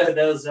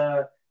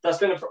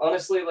been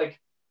honestly, like,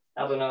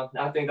 I don't know.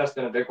 I think that's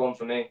been a big one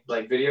for me.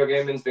 Like video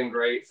gaming's been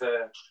great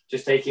for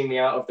just taking me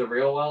out of the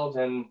real world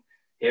and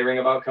hearing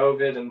about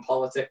COVID and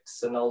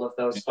politics and all of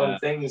those fun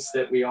things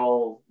that we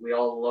all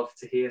love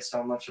to hear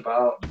so much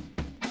about.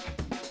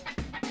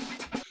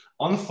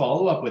 On the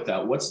follow-up with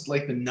that, what's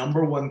like the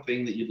number one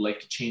thing that you'd like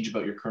to change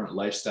about your current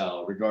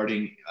lifestyle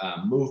regarding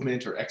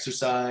movement or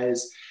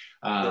exercise,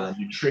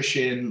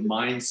 nutrition,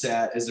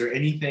 mindset? Is there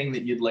anything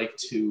that you'd like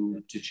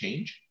to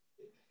change?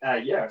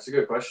 Yeah, it's a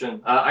good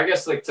question. I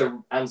guess like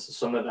to answer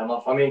some of them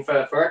off. I mean,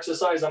 for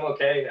exercise, I'm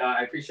okay.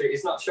 I appreciate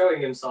he's not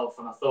showing himself,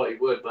 and I thought he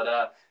would,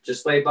 but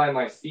just laid by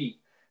my feet.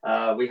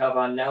 We have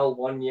our now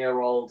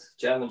 1-year-old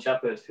German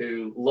Shepherd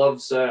who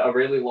loves a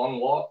really long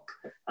walk.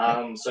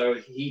 So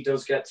he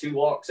does get 2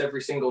 walks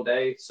every single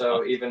day.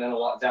 So even in a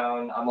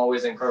lockdown, I'm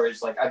always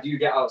encouraged. Like I do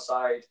get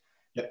outside.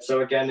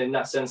 So again, in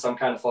that sense, I'm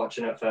kind of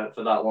fortunate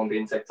for that one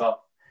being ticked off.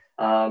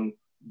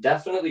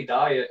 Definitely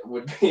diet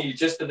would be,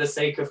 just for the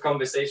sake of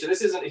conversation.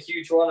 This isn't a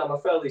huge one. I'm a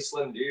fairly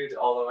slim dude,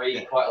 although I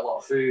eat quite a lot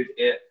of food.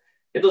 It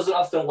doesn't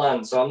often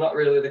land. So I'm not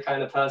really the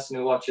kind of person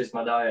who watches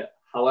my diet.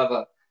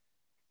 However,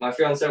 my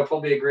fiance will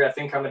probably agree. I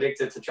think I'm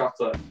addicted to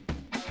chocolate.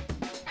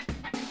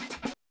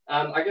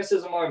 I guess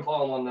there's a more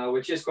important one though,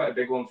 which is quite a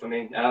big one for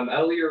me.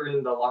 Earlier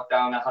in the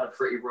lockdown, I had a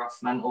pretty rough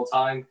mental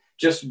time.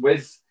 Just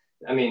with,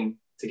 I mean,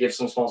 to give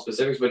some small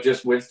specifics, but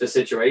just with the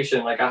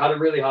situation, like I had a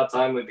really hard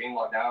time with being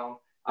locked down.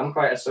 I'm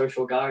quite a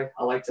social guy.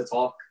 I like to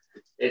talk.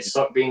 It's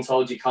being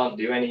told you can't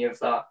do any of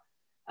that.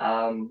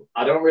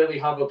 I don't really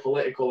have a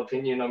political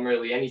opinion on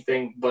really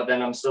anything, but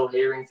then I'm still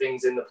hearing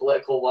things in the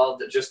political world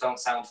that just don't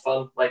sound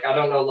fun. Like I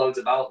don't know loads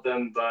about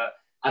them, but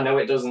I know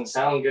it doesn't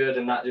sound good,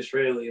 and that just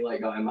really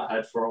like got in my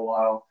head for a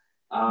while.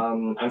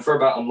 And for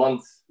about a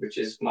month, which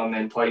is my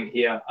main point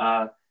here,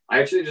 I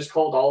actually just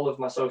called all of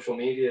my social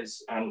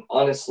medias, and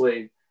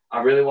honestly,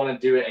 I really want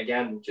to do it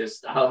again.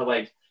 Just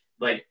like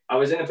I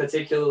was in a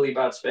particularly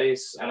bad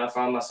space, and I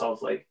found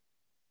myself like,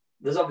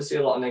 there's obviously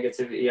a lot of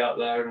negativity out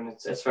there, and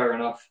it's fair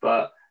enough,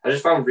 but I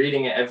just found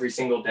reading it every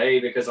single day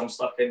because I'm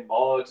stuck in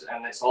bored,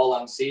 and it's all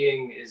I'm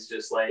seeing is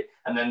just like,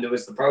 and then there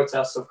was the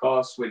protests, of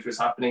course, which was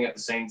happening at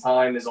the same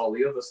time as all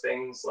the other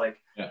things. Like,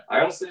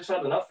 I honestly just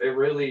had enough. It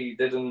really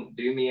didn't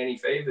do me any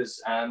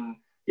favors. And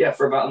yeah,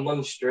 for about a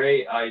month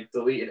straight, I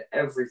deleted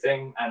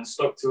everything and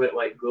stuck to it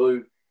like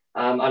glue.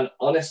 And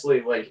honestly,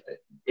 like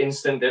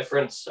instant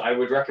difference. I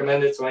would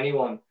recommend it to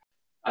anyone.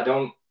 I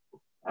don't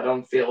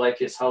feel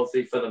like it's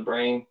healthy for the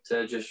brain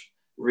to just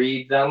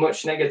read that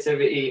much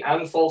negativity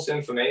and false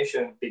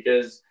information,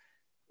 because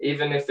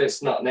even if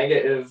it's not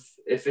negative,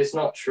 if it's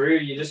not true,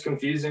 you're just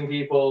confusing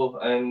people.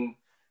 And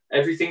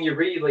everything you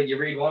read, like you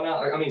read one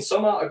article, I mean,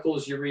 some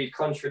articles you read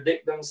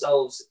contradict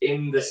themselves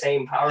in the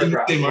same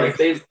paragraph.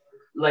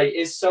 Like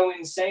it's so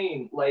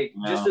insane. Like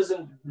just as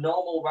a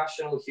normal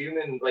rational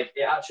human, like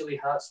it actually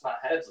hurts my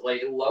head.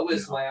 Like it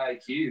lowers my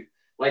IQ.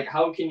 Like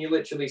how can you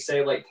literally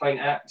say like point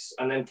X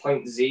and then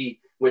point Z,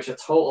 which are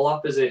total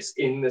opposites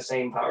in the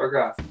same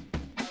paragraph?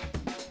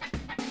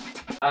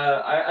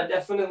 I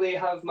definitely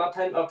have my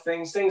pent up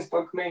things. Things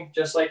bug me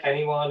just like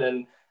anyone,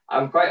 and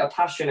I'm quite a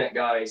passionate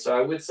guy, so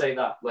I would say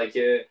that. Like,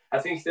 I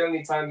think the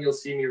only time you'll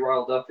see me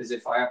riled up is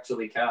if I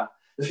actually care.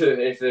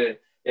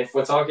 If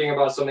we're talking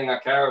about something I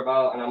care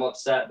about and I'm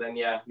upset, then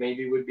yeah,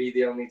 maybe would be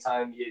the only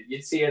time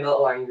you'd see a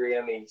little angry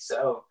at me.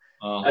 So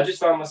I just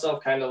found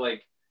myself kind of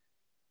like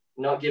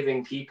not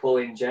giving people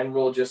in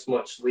general just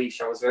much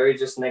leash. I was very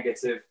just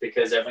negative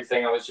because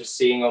everything I was just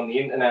seeing on the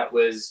internet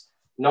was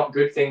not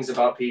good things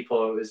about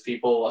people. It was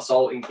people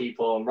assaulting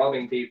people and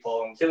robbing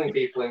people and killing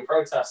people in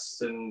protests,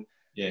 and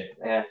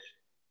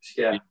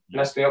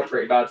messed me up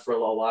pretty bad for a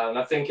little while. And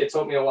I think it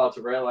took me a while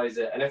to realize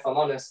it. And if I'm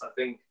honest, I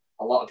think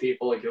a lot of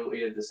people are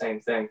guilty of the same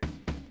thing.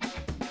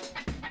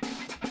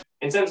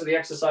 In terms of the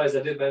exercise,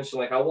 I did mention,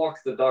 like, I walk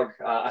the dog,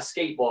 I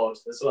skateboard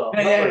as well.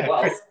 Not very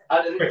well.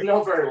 I didn't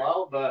know very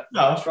well, but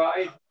I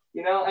tried.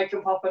 You know, I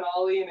can pop an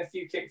ollie and a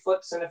few kick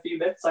flips and a few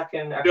bits. I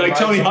can You're like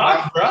Tony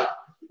Hawk, bro?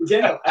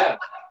 Yeah.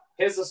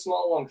 Here's a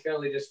small one,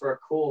 purely just for a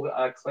cool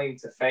claim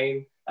to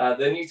fame.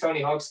 The new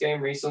Tony Hawk's game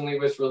recently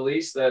was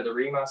released, the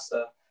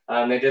remaster.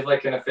 They did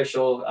like an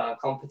official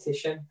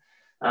competition.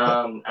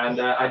 And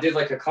I did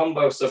like a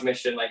combo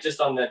submission, like just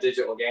on the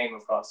digital game,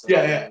 of course.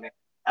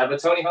 But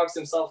Tony Hawks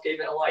himself gave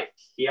it a like.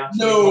 He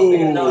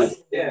actually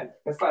yeah.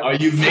 Oh,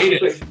 you made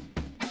it.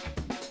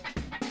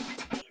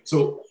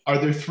 So are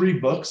there 3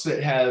 books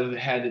that have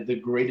had the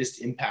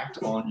greatest impact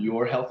on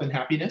your health and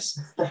happiness?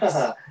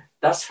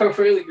 That's a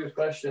really good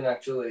question,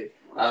 actually.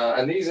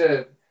 And these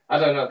are, I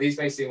don't know, these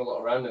may seem a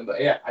little random, but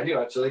yeah, I do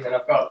actually. And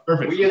I've got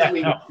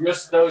weirdly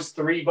just those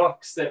 3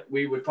 books that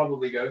we would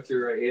probably go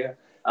through right here.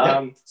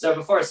 So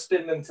before I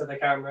spin them to the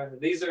camera,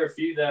 these are a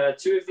few.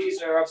 2 of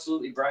these are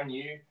absolutely brand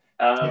new.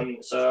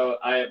 So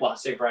I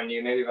say brand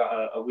new, maybe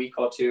about a week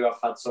or 2.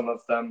 I've had some of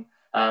them,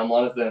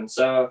 one of them.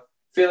 So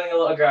feeling a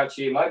little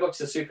grouchy. My books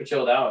are super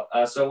chilled out.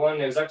 So one,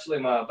 it was actually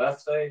my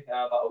birthday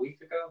about a week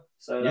ago.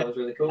 So that was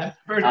really cool.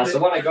 So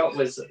one I got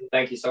was,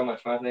 thank you so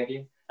much, man. Thank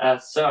you.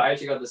 So I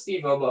actually got the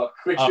Steve-O book,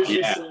 which was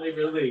recently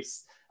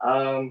released.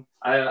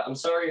 I'm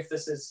sorry if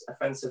this is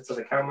offensive to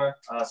the camera.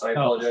 So I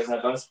apologize in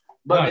advance.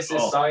 But this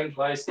is signed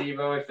by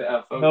Steve-O. If it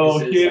focuses. No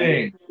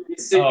kidding.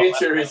 His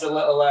signature is a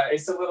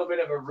little bit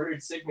of a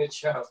rude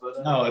signature.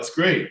 But, no, it's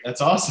great.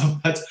 That's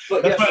awesome. That's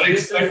what I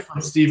expect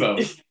from Steve-O.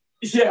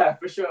 Yeah,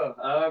 for sure.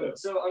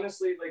 So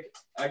honestly, like,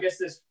 I guess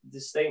this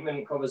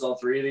statement covers all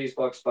 3 of these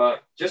books,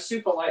 but just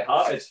super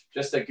lighthearted,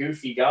 just a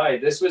goofy guy.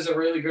 This was a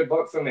really good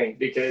book for me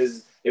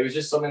because it was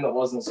just something that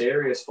wasn't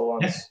serious for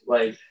once.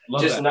 Like,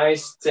 just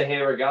nice to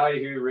hear a guy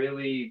who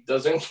really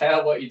doesn't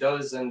care what he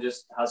does and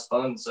just has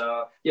fun.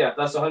 So yeah,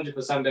 that's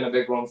 100% been a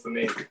big one for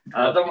me.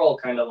 They're all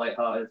kind of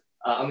lighthearted.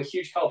 I'm a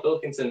huge Carl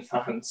Pilkington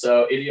fan,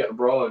 so Idiot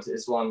Abroad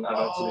is one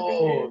I've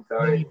actually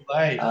been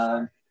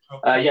hearing.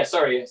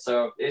 Sorry.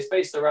 So it's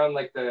based around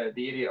like the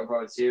Idiot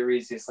Abroad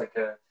series. It's like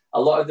a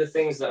lot of the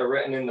things that are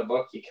written in the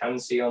book you can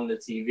see on the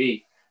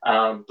TV.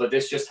 But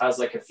this just has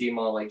like a few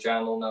more like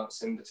journal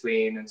notes in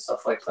between and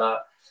stuff like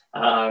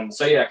that.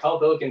 So yeah, Carl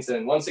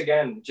Pilkington, once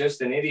again,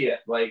 just an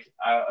idiot, like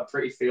a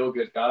pretty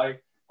feel-good guy.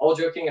 All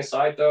joking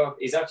aside though,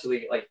 he's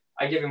actually like,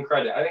 I give him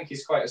credit. I think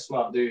he's quite a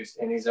smart dude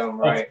in his own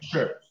right.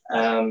 Sure.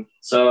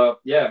 So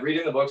yeah,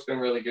 reading the book's been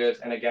really good.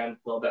 And again, a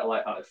little bit of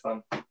lighthearted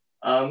fun.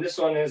 This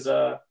one is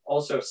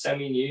also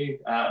semi-new,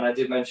 and I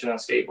did mention on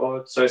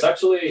skateboard. So it's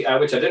actually,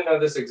 which I didn't know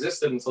this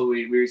existed until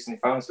we recently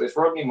found. So it's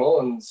Rodney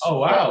Mullen's. Oh,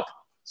 wow.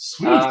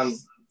 Sweet.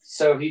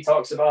 So he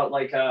talks about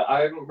like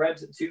I haven't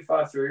read too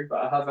far through,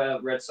 but I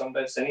have read some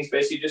bits, and he's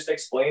basically just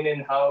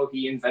explaining how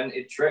he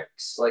invented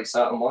tricks, like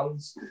certain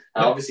ones.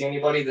 Obviously,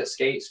 anybody that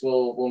skates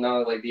will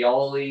know like the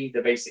ollie,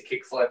 the basic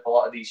kickflip. A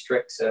lot of these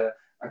tricks are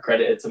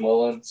credited to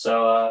Mullen.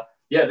 So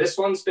yeah, this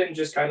one's been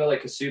just kind of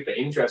like a super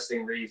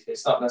interesting read.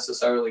 It's not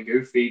necessarily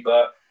goofy,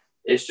 but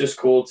it's just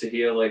cool to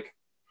hear like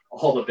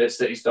all the bits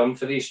that he's done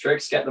for these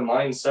tricks, get the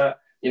mindset.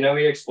 You know,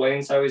 he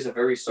explains how he's a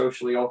very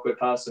socially awkward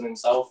person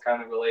himself,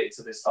 kind of related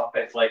to this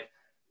topic. Like,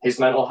 his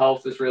mental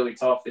health was really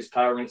tough. His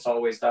parents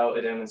always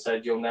doubted him and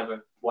said, "You'll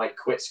never, like,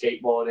 quit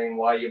skateboarding.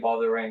 Why are you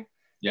bothering?"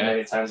 Yeah. And then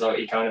it turns out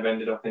he kind of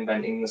ended up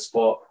inventing the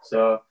sport.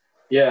 So,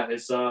 yeah,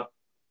 it's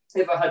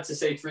if I had to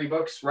say 3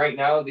 books right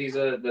now, these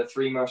are the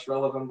 3 most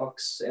relevant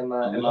books in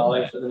my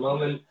life at the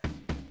moment.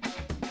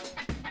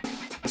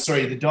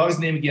 Sorry, the dog's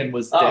name again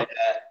was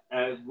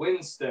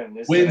Winston.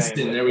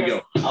 Winston, there we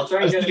go. I'll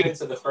try and get him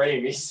into the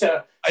frame. He's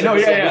I know,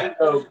 yeah.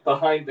 Window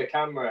behind the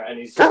camera, and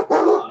he's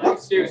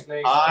excuse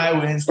me. Hi,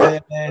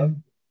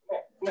 Winston.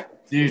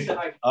 Dude.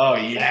 Oh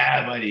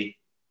yeah, buddy.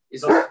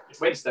 He's like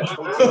Winston.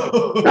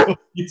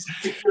 He's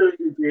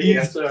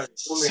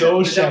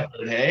so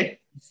shepherd, hey?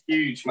 He's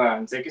huge,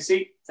 man. Take a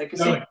seat. Take a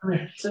seat.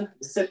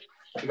 Sit.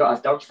 You got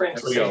a dog friend.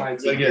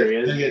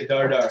 Get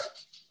Dar.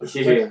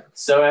 Yeah.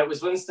 So it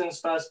was Winston's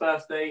first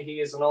birthday.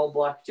 He is an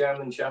all-black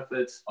German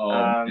Shepherd.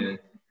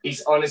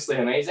 He's honestly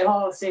amazing.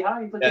 Oh, say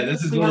hi. Yeah,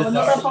 this is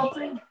another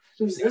puppy.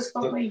 Who's this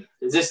puppy?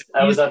 Is this?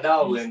 Was that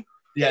Darwin?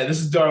 Yeah, this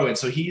is Darwin.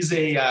 So he's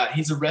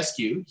a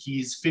rescue.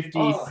 He's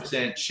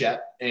 50%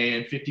 Shep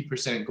and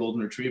 50%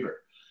 Golden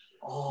Retriever.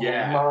 Oh,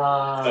 yeah.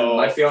 Man. So,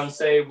 my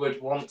fiance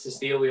would want to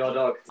steal your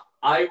dog.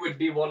 I would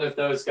be one of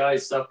those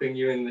guys stopping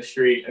you in the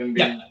street and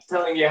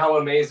telling you how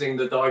amazing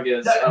the dog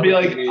is. I'd be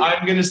like,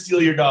 I'm going to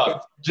steal your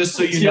dog, just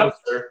so you know,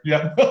 sir.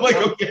 Yeah. I'm like,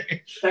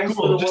 okay. Thanks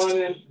for the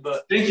warning.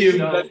 But thank you.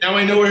 But now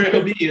I know where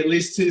he'll be. At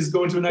least he's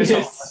going to a nice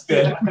home. That's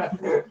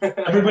good.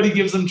 Everybody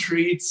gives him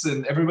treats,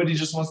 and everybody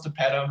just wants to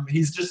pet him.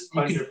 He's just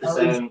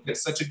 100%.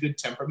 He's such a good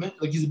temperament.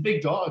 Like, he's a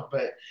big dog,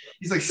 but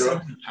he's like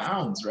 70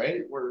 pounds,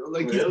 right? We're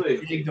like, really?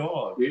 He's a big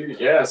dog. Dude,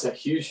 yeah, it's a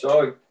huge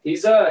dog.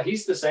 He's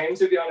the same,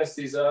 to be honest.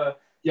 He's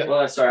Yeah.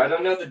 Well, sorry, I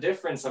don't know the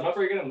difference. I'm not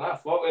very good at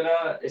math. What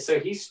would so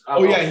he's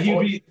he'd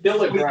be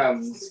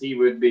kilograms. He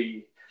would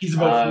be. He's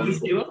about 40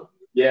 kilos.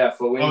 Yeah,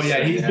 for Winston. Oh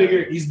yeah, he's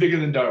bigger. He's bigger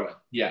than Darwin.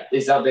 Yeah.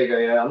 Is that bigger?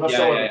 Yeah, I'm not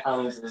sure what the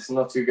pounds is. I'm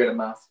not too good at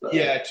math. But.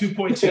 Yeah,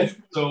 2.2.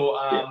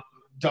 So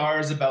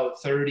Dar's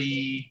about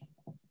 30,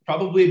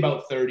 probably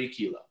about 30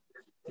 kilo.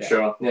 Yeah.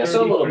 Sure. Yeah,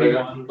 so a little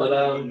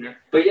bigger.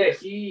 But yeah,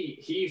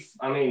 he.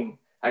 I mean,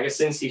 I guess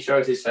since he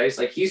showed his face,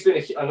 like he's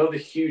been another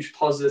huge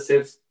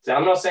positive.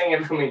 I'm not saying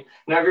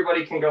not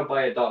everybody can go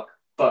buy a dog,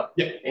 but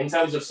in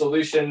terms of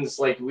solutions,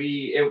 like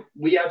we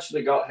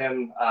actually got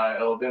him.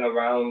 It'll been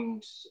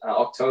around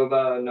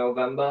October,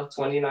 November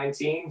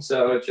 2019,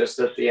 so just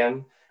at the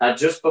end,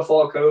 just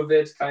before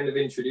COVID kind of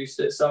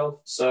introduced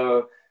itself.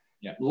 So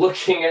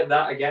looking at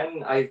that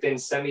again, I've been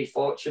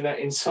semi-fortunate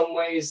in some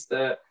ways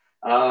that.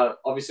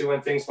 Obviously, when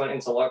things went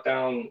into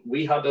lockdown,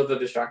 we had other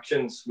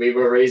distractions. We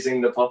were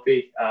raising the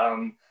puppy.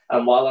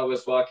 And while I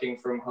was working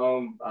from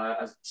home,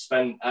 I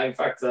spent, in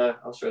fact,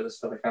 I'll show this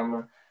for the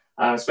camera.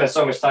 I spent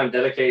so much time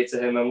dedicated to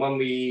him. And when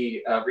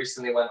we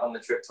recently went on the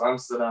trip to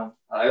Amsterdam,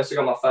 I also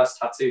got my first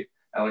tattoo,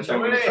 which I'm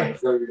going to try and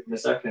show you in a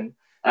second.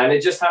 And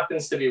it just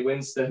happens to be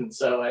Winston.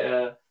 So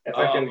if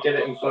I can get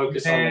it in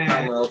focus on the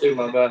camera, I'll do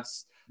my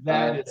best.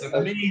 That is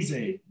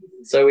amazing.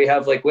 So we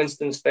have like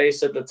Winston's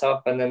face at the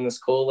top, and then this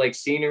cool like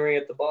scenery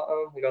at the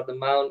bottom. We got the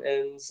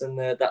mountains and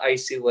the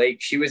icy lake.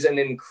 She was an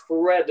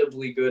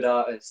incredibly good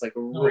artist, like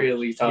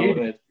really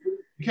talented.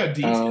 Look how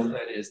detailed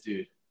that is,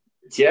 dude.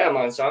 Yeah,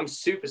 man. So I'm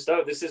super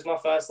stoked. This is my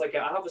first, like,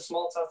 I have a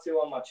small tattoo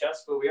on my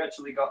chest, but we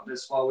actually got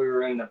this while we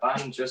were in the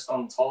band just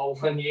on tour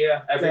one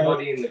year.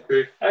 Everybody in the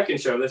crew. I can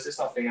show this. It's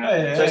nothing.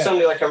 So it's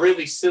only like a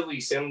really silly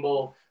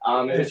symbol.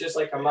 It was just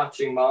like a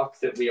matching mark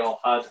that we all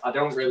had. I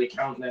don't really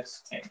count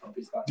this. I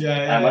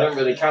don't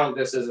really count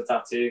this as a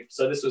tattoo.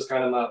 So this was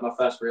kind of my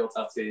first real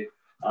tattoo.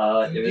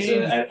 It was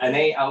an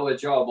 8-hour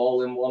job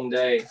all in one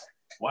day.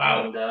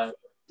 Wow. And,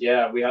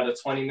 we had a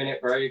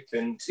 20-minute break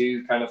and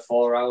 2 kind of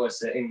 4-hour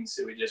sittings.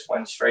 So we just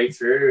went straight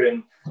through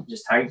and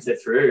just tanked it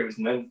through. It was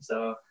mint.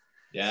 So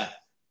yeah,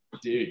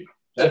 dude.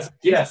 So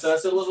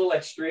that's a little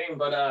extreme,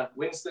 but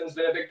Winston's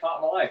been a big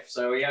part of my life.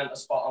 So he had a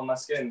spot on my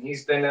skin.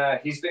 He's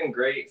been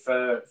great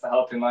for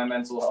helping my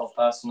mental health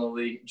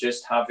personally.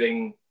 Just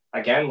having,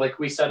 again, like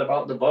we said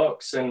about the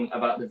books and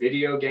about the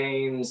video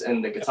games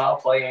and the guitar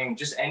playing,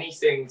 just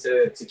anything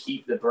to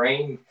keep the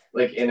brain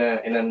like in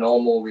a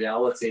normal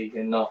reality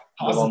and not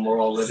the one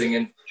we're all living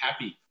in.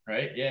 Happy,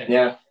 right? Yeah.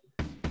 Yeah.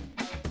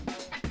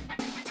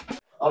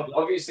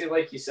 Obviously,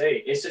 like you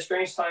say, it's a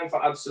strange time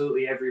for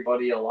absolutely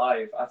everybody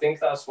alive. I think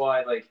that's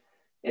why, like,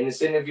 in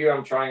this interview,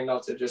 I'm trying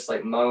not to just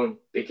like moan,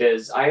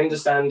 because I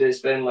understand it's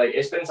been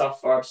tough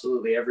for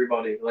absolutely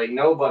everybody. Like,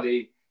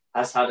 nobody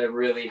has had a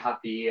really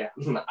happy year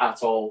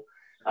at all.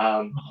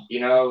 You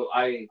know,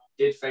 I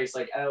did face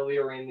like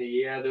earlier in the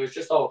year, there was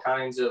just all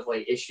kinds of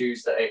like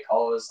issues that it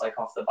caused, like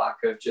off the back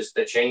of just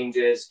the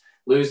changes,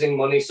 losing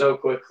money so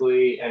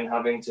quickly and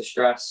having to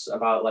stress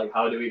about like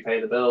how do we pay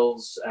the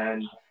bills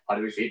and how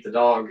do we feed the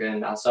dog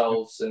and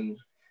ourselves. And,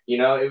 you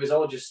know, it was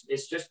all just,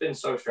 it's just been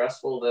so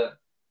stressful that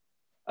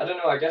I don't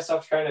know, I guess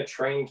I've kind of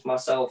trained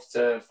myself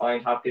to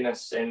find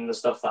happiness in the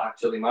stuff that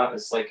actually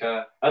matters. Like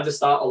at the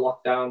start of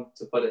lockdown,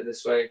 to put it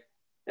this way,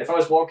 if I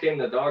was walking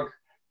the dog,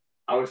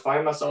 I would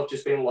find myself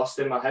just being lost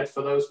in my head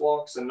for those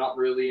walks and not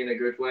really in a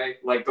good way.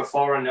 Like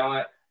before I know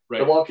it,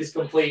 the walk is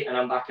complete and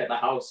I'm back at the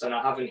house and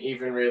I haven't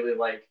even really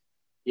like,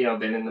 you know,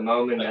 been in the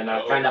moment. And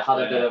I kind of had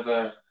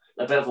a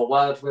bit of a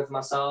word with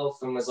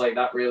myself and was like,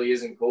 that really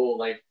isn't cool.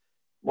 Like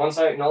once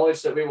I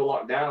acknowledged that we were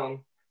locked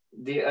down,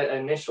 the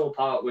initial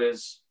part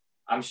was,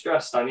 I'm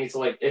stressed. I need to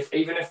like,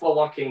 even if we're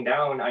locking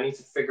down, I need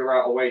to figure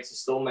out a way to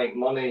still make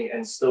money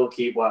and still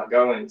keep work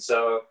going.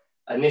 So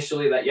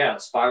initially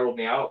that spiraled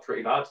me out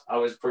pretty bad. I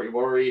was pretty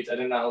worried. I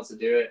didn't know how to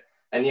do it.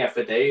 And yeah,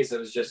 for days I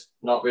was just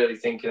not really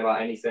thinking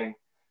about anything.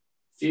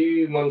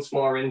 Few months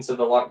more into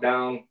the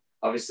lockdown,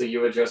 obviously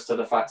you adjust to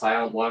the fact I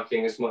aren't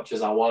working as much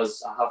as I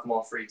was. I have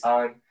more free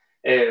time.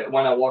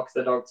 When I walk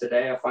the dog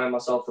today, I find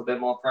myself a bit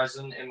more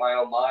present in my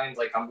own mind.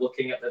 Like I'm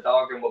looking at the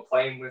dog and we're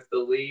playing with the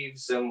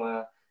leaves and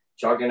we're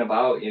jogging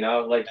about, you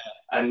know, like,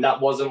 and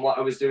that wasn't what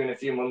I was doing a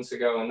few months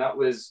ago. And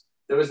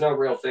there was no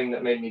real thing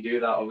that made me do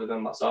that other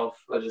than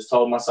myself. I just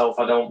told myself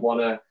I don't want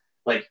to,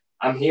 like,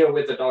 I'm here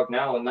with the dog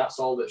now and that's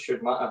all that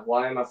should matter.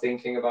 Why am I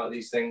thinking about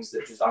these things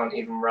that just aren't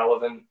even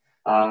relevant?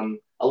 A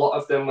lot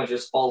of them are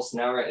just false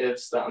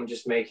narratives that I'm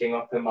just making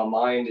up in my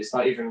mind. It's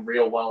not even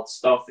real world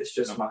stuff. It's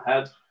just my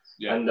head.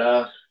 Yeah. And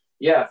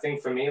I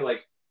think for me,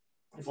 like,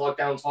 if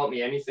lockdown taught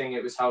me anything,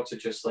 it was how to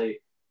just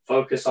like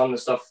focus on the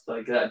stuff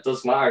like that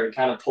does matter. It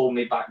kind of pulled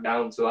me back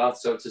down to earth,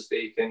 so to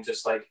speak, and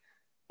just like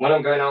when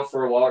I'm going out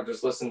for a walk,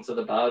 just listen to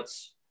the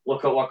birds,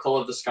 look at what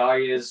color the sky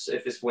is.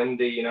 If it's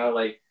windy, you know,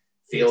 like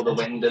feel the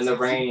wind and the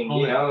rain.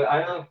 You know,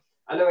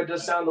 I know it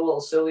does sound a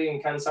little silly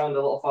and can sound a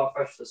little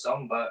far-fetched to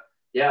some, but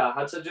yeah, I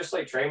had to just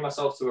like train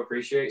myself to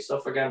appreciate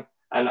stuff again.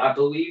 And I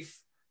believe,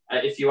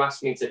 if you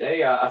ask me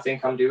today, I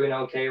think I'm doing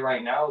okay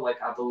right now.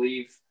 Like I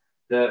believe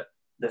that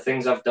the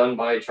things I've done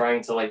by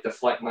trying to like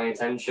deflect my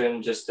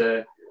attention just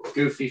to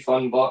goofy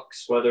fun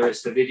box, whether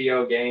it's to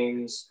video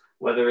games,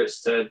 whether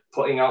it's to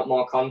putting out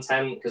more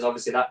content, because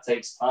obviously that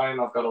takes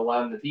time. I've got to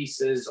learn the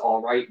pieces or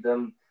write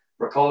them,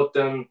 record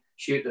them,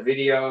 shoot the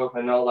video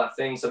and all that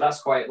thing. So that's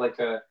quite like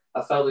a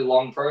fairly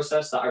long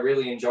process that I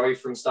really enjoy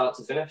from start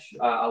to finish.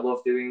 I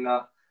love doing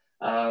that.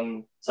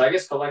 So I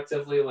guess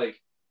collectively, like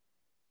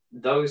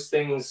those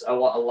things are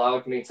what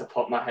allowed me to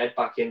put my head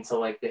back into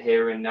like the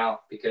here and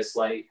now, because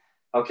like,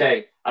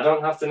 okay, I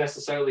don't have to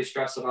necessarily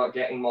stress about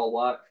getting more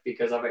work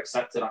because I've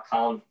accepted I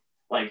can't.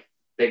 Like,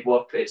 big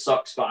whoop, it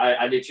sucks, but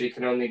I literally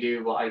can only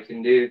do what I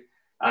can do.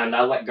 And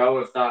I let go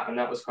of that, and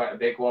that was quite a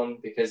big one,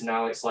 because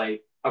now it's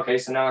like, okay,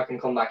 so now I can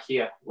come back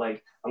here.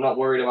 Like, I'm not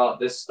worried about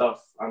this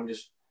stuff. I'm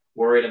just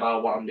worried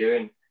about what I'm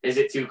doing. Is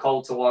it too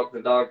cold to walk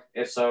the dog?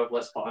 If so,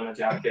 let's put on a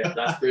jacket.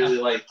 That's really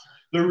like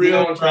the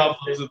real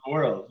problems of the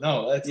world.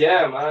 No, that's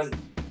man.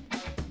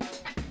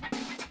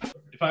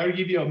 If I were to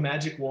give you a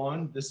magic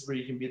wand, this is where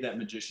you can be that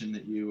magician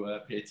that you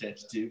pay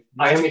attention to.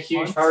 I am a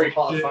huge Harry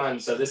Potter fan,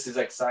 so this is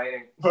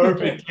exciting.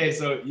 Perfect. Okay,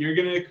 so you're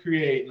gonna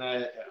create, and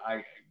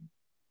I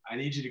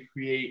need you to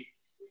create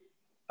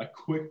a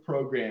quick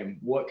program.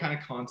 What kind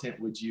of content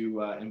would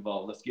you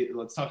involve?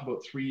 Let's talk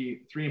about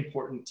three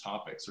important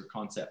topics or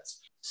concepts.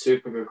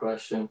 Super good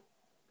question.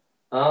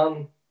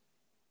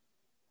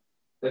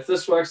 If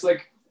this works,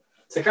 like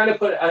to kind of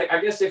put, I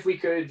guess if we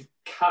could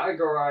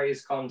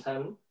categorize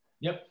content.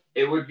 Yep.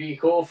 It would be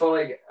cool for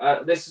like,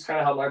 this is kind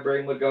of how my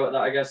brain would go at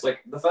that, I guess. Like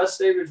the first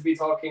stage would be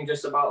talking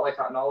just about like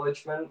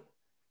acknowledgement.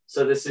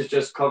 So this is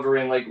just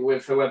covering like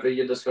with whoever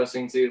you're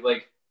discussing to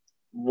like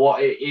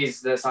what it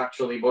is that's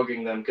actually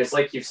bugging them. Because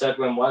like you've said,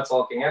 when we're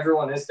talking,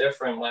 everyone is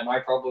different. Like my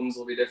problems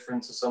will be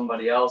different to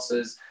somebody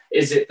else's.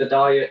 Is it the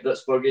diet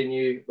that's bugging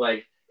you?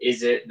 Like,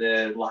 is it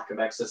the lack of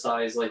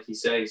exercise, like you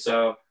say?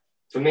 So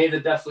for me,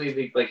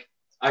 definitely like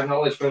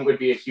acknowledgement would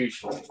be a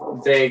huge,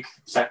 vague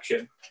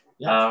section.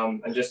 Yeah.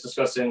 And just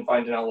discussing,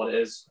 finding out what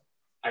it is.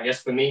 I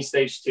guess for me,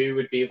 stage 2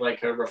 would be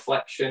like a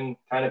reflection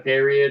kind of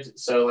period.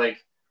 So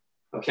like,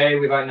 okay,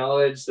 we've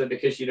acknowledged that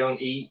because you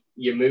don't eat,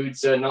 your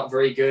moods are not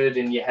very good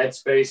and your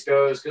headspace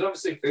goes. Because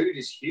obviously food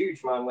is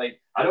huge, man. Like,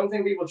 I don't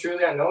think people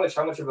truly acknowledge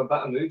how much of a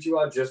better mood you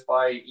are just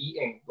by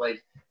eating.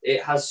 Like,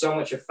 it has so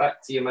much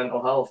effect to your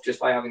mental health just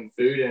by having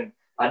food. And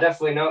I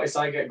definitely notice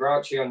I get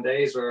grouchy on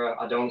days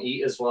where I don't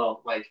eat as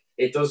well. Like,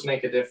 it does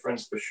make a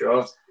difference for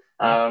sure.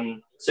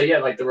 So yeah,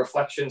 like the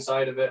reflection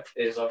side of it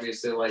is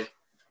obviously like,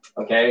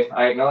 okay,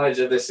 I acknowledge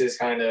that this is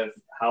kind of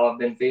how I've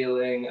been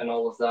feeling and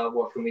all of that.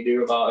 What can we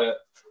do about it?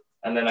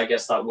 And then I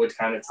guess that would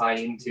kind of tie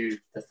into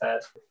the third.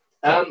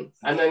 And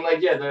then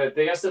like, yeah, I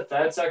guess the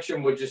third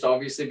section would just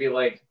obviously be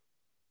like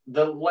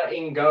the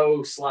letting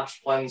go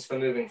 / plans for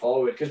moving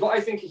forward. Because what I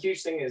think a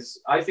huge thing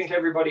is, I think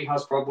everybody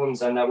has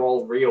problems and they're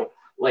all real.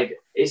 like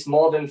it's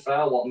more than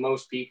fair what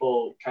most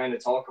people kind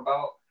of talk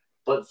about.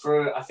 But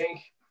I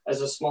think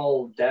as a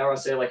small, dare I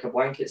say, like a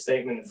blanket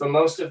statement, for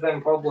most of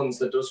them problems,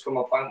 there does come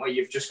a point where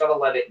you've just got to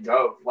let it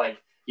go.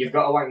 Like you've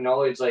got to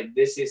acknowledge, like,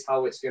 this is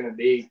how it's going to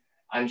be,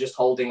 and just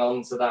holding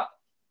on to that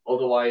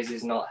otherwise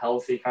is not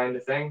healthy kind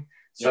of thing.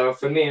 So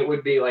for me, it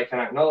would be like an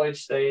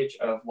acknowledged stage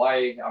of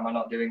why am I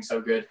not doing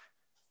so good?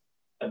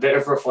 A bit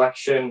of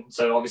reflection.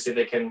 So obviously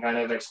they can kind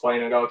of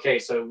explain and go, okay,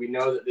 so we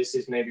know that this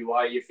is maybe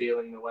why you're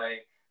feeling the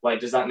way. Like,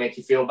 does that make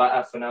you feel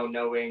better for now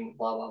knowing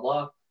blah, blah,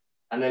 blah?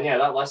 And then,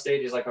 that last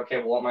stage is like, okay,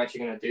 well, what am I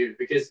actually going to do?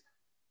 Because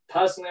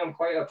personally, I'm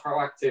quite a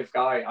proactive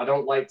guy. I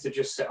don't like to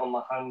just sit on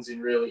my hands in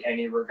really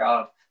any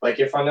regard. Like,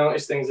 if I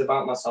notice things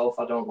about myself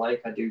I don't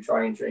like, I do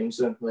try and change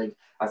them. Like,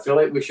 I feel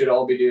like we should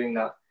all be doing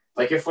that.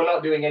 Like, if we're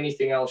not doing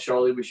anything else,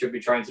 surely we should be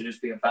trying to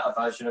just be a better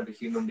version of a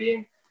human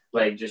being.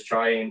 Like, just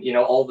trying,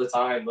 all the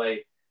time.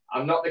 Like,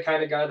 I'm not the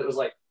kind of guy that was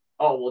like,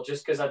 oh, well,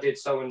 just because I did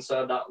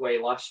so-and-so that way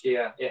last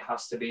year, it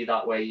has to be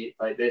that way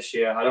like this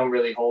year. I don't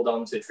really hold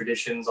on to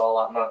traditions all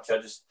that much. I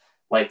just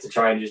like to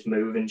try and just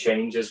move and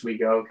change as we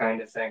go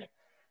kind of thing.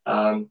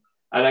 And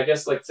I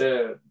guess like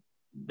to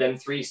them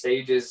 3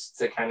 stages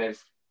to kind of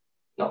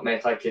not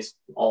make like it's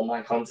all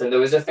my content. There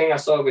was a thing I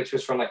saw which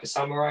was from like a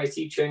samurai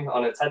teaching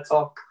on a TED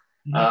Talk.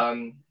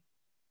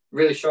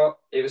 Really short.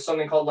 It was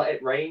something called Let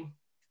It Rain.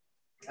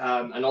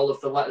 And all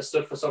of the letters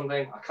stood for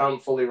something. I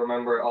can't fully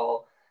remember it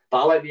all.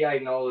 But I like the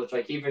knowledge,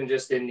 like even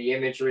just in the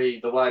imagery,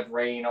 the word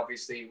rain,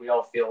 obviously we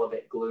all feel a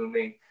bit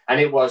gloomy.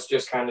 And it was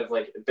just kind of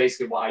like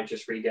basically what I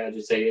just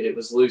regurgitated. It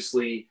was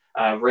loosely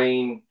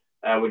rain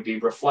would be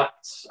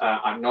reflect,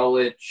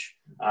 acknowledge,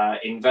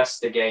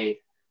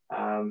 investigate.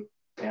 I'm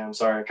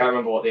sorry, I can't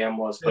remember what the M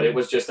was, but it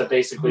was just to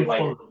basically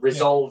like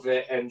resolve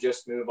it and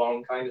just move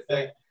on kind of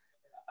thing.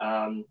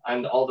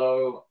 And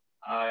although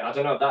I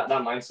don't know, that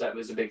mindset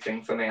was a big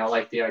thing for me. I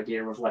like the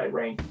idea of let it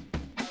rain.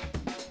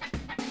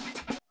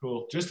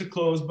 Cool. Just to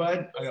close,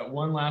 bud, I got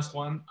one last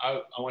one.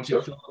 I want you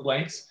to fill in the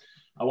blanks.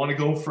 I want to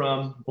go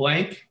from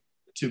blank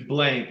to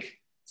blank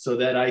so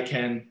that I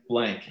can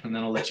blank, and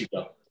then I'll let you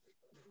go.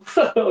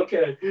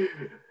 Okay.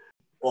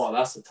 Oh,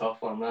 that's a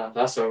tough one.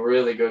 That's a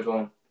really good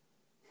one.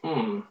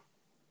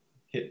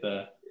 Hit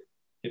the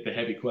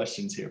heavy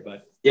questions here,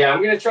 bud. Yeah,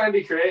 I'm gonna try and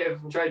be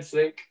creative. I'm trying to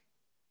think.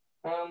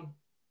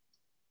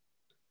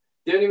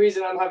 The only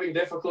reason I'm having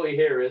difficulty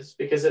here is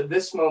because at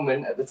this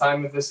moment, at the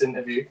time of this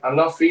interview, I'm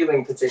not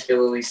feeling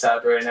particularly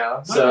sad right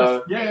now.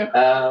 So,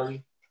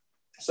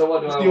 so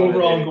what do What's I the want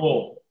overall to do?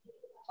 goal?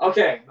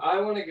 Okay,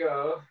 I want to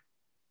go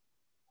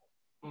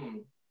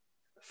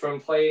from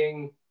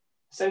playing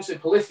essentially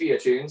polyphia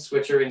tunes,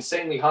 which are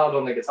insanely hard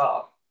on the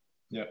guitar.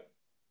 Yeah.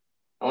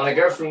 I want to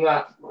go from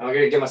that. I'm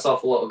going to give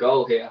myself a little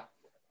goal here.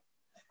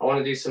 I want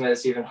to do something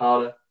that's even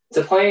harder.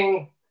 To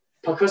playing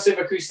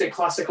percussive acoustic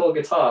classical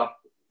guitar.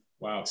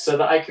 Wow. So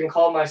that I can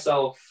call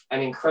myself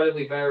an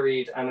incredibly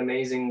varied and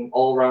amazing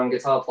all-round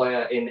guitar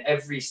player in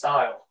every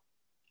style.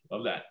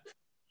 Love that.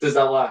 Does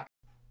that work?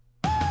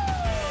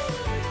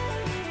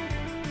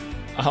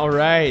 All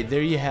right,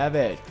 there you have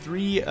it.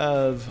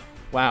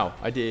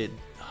 I did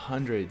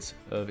hundreds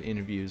of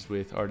interviews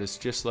with artists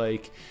just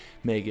like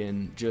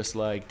Megan, just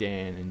like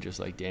Dan, and just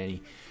like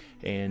Danny.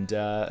 And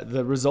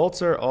the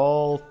results are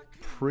all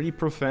pretty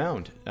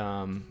profound.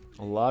 A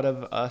lot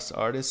of us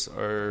artists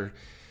are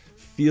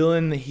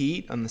feeling the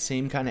heat on the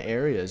same kind of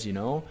areas,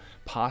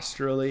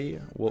 posturally,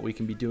 what we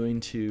can be doing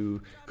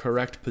to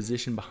correct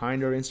position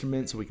behind our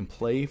instrument so we can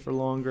play for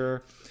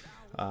longer,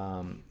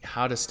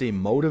 how to stay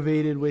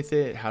motivated with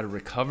it, how to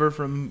recover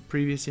from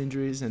previous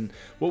injuries. And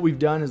what we've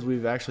done is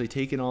we've actually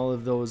taken all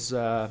of those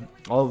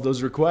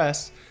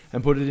requests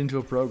and put it into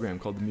a program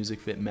called the Music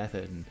Fit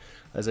Method. And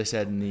as I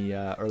said in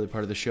the early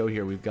part of the show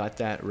here, we've got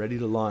that ready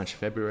to launch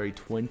February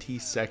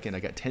 22nd. I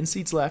got 10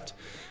 seats left.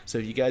 So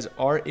if you guys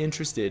are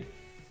interested,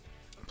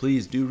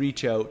 please do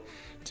reach out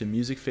to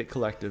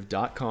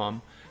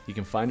musicfitcollective.com. You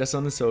can find us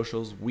on the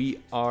socials. We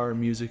are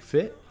Music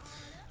Fit.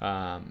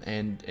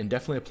 And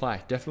definitely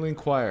apply. Definitely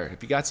inquire.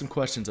 If you got some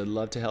questions, I'd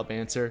love to help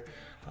answer.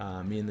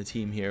 Me and the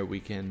team here, we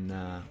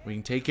can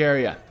take care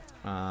of you.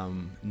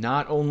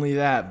 Not only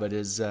that, but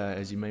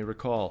as you may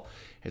recall,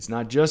 it's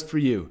not just for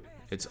you.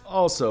 It's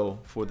also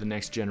for the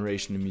next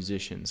generation of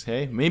musicians.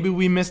 Hey, maybe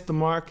we missed the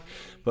mark,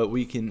 but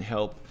we can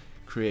help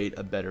create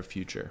a better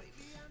future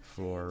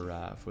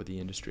for the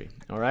industry.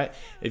 All right.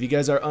 If you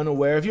guys are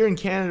unaware, if you're in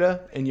Canada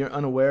and you're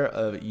unaware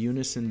of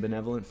Unison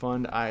Benevolent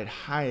Fund, I'd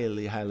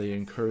highly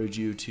encourage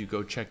you to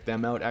go check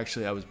them out.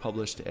 Actually, I was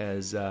published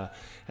as the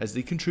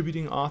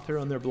contributing author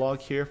on their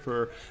blog here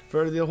for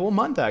the whole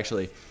month,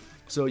 actually.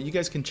 So you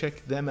guys can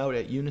check them out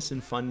at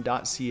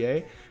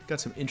unisonfund.ca. Got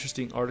some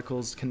interesting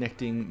articles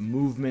connecting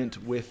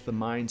movement with the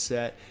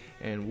mindset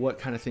and what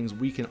kind of things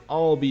we can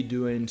all be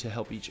doing to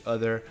help each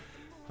other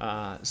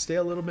stay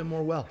a little bit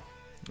more well.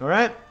 All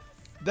right.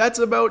 That's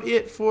about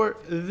it for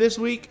this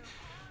week.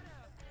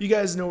 You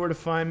guys know where to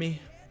find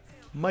me.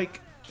 Mike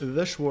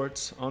the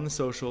Schwartz on the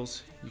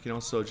socials. You can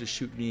also just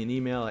shoot me an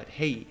email at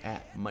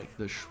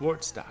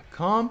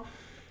hey@miketheschwartz.com.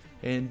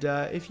 And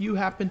if you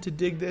happen to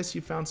dig this,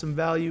 you found some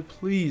value,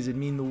 please, it'd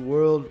mean the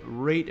world,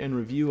 rate and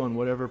review on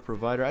whatever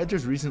provider. I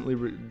just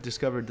recently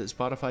discovered that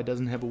Spotify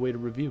doesn't have a way to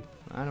review.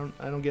 I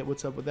don't get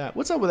what's up with that.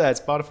 What's up with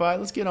that, Spotify?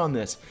 Let's get on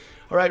this.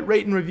 All right,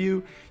 rate and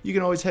review. You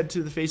can always head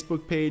to the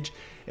Facebook page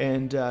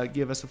and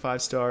give us a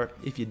 5-star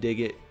if you dig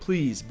it.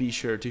 Please be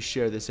sure to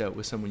share this out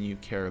with someone you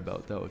care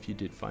about, though, if you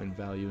did find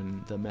value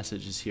and the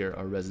messages here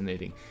are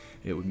resonating.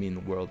 It would mean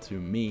the world to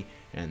me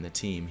and the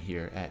team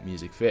here at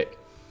Music Fit.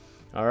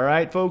 All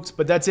right, folks,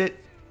 but that's it.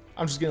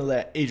 I'm just going to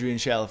let Adrian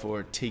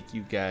Chalafour take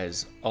you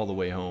guys all the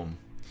way home.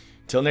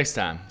 Till next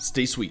time,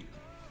 stay sweet.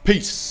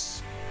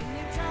 Peace.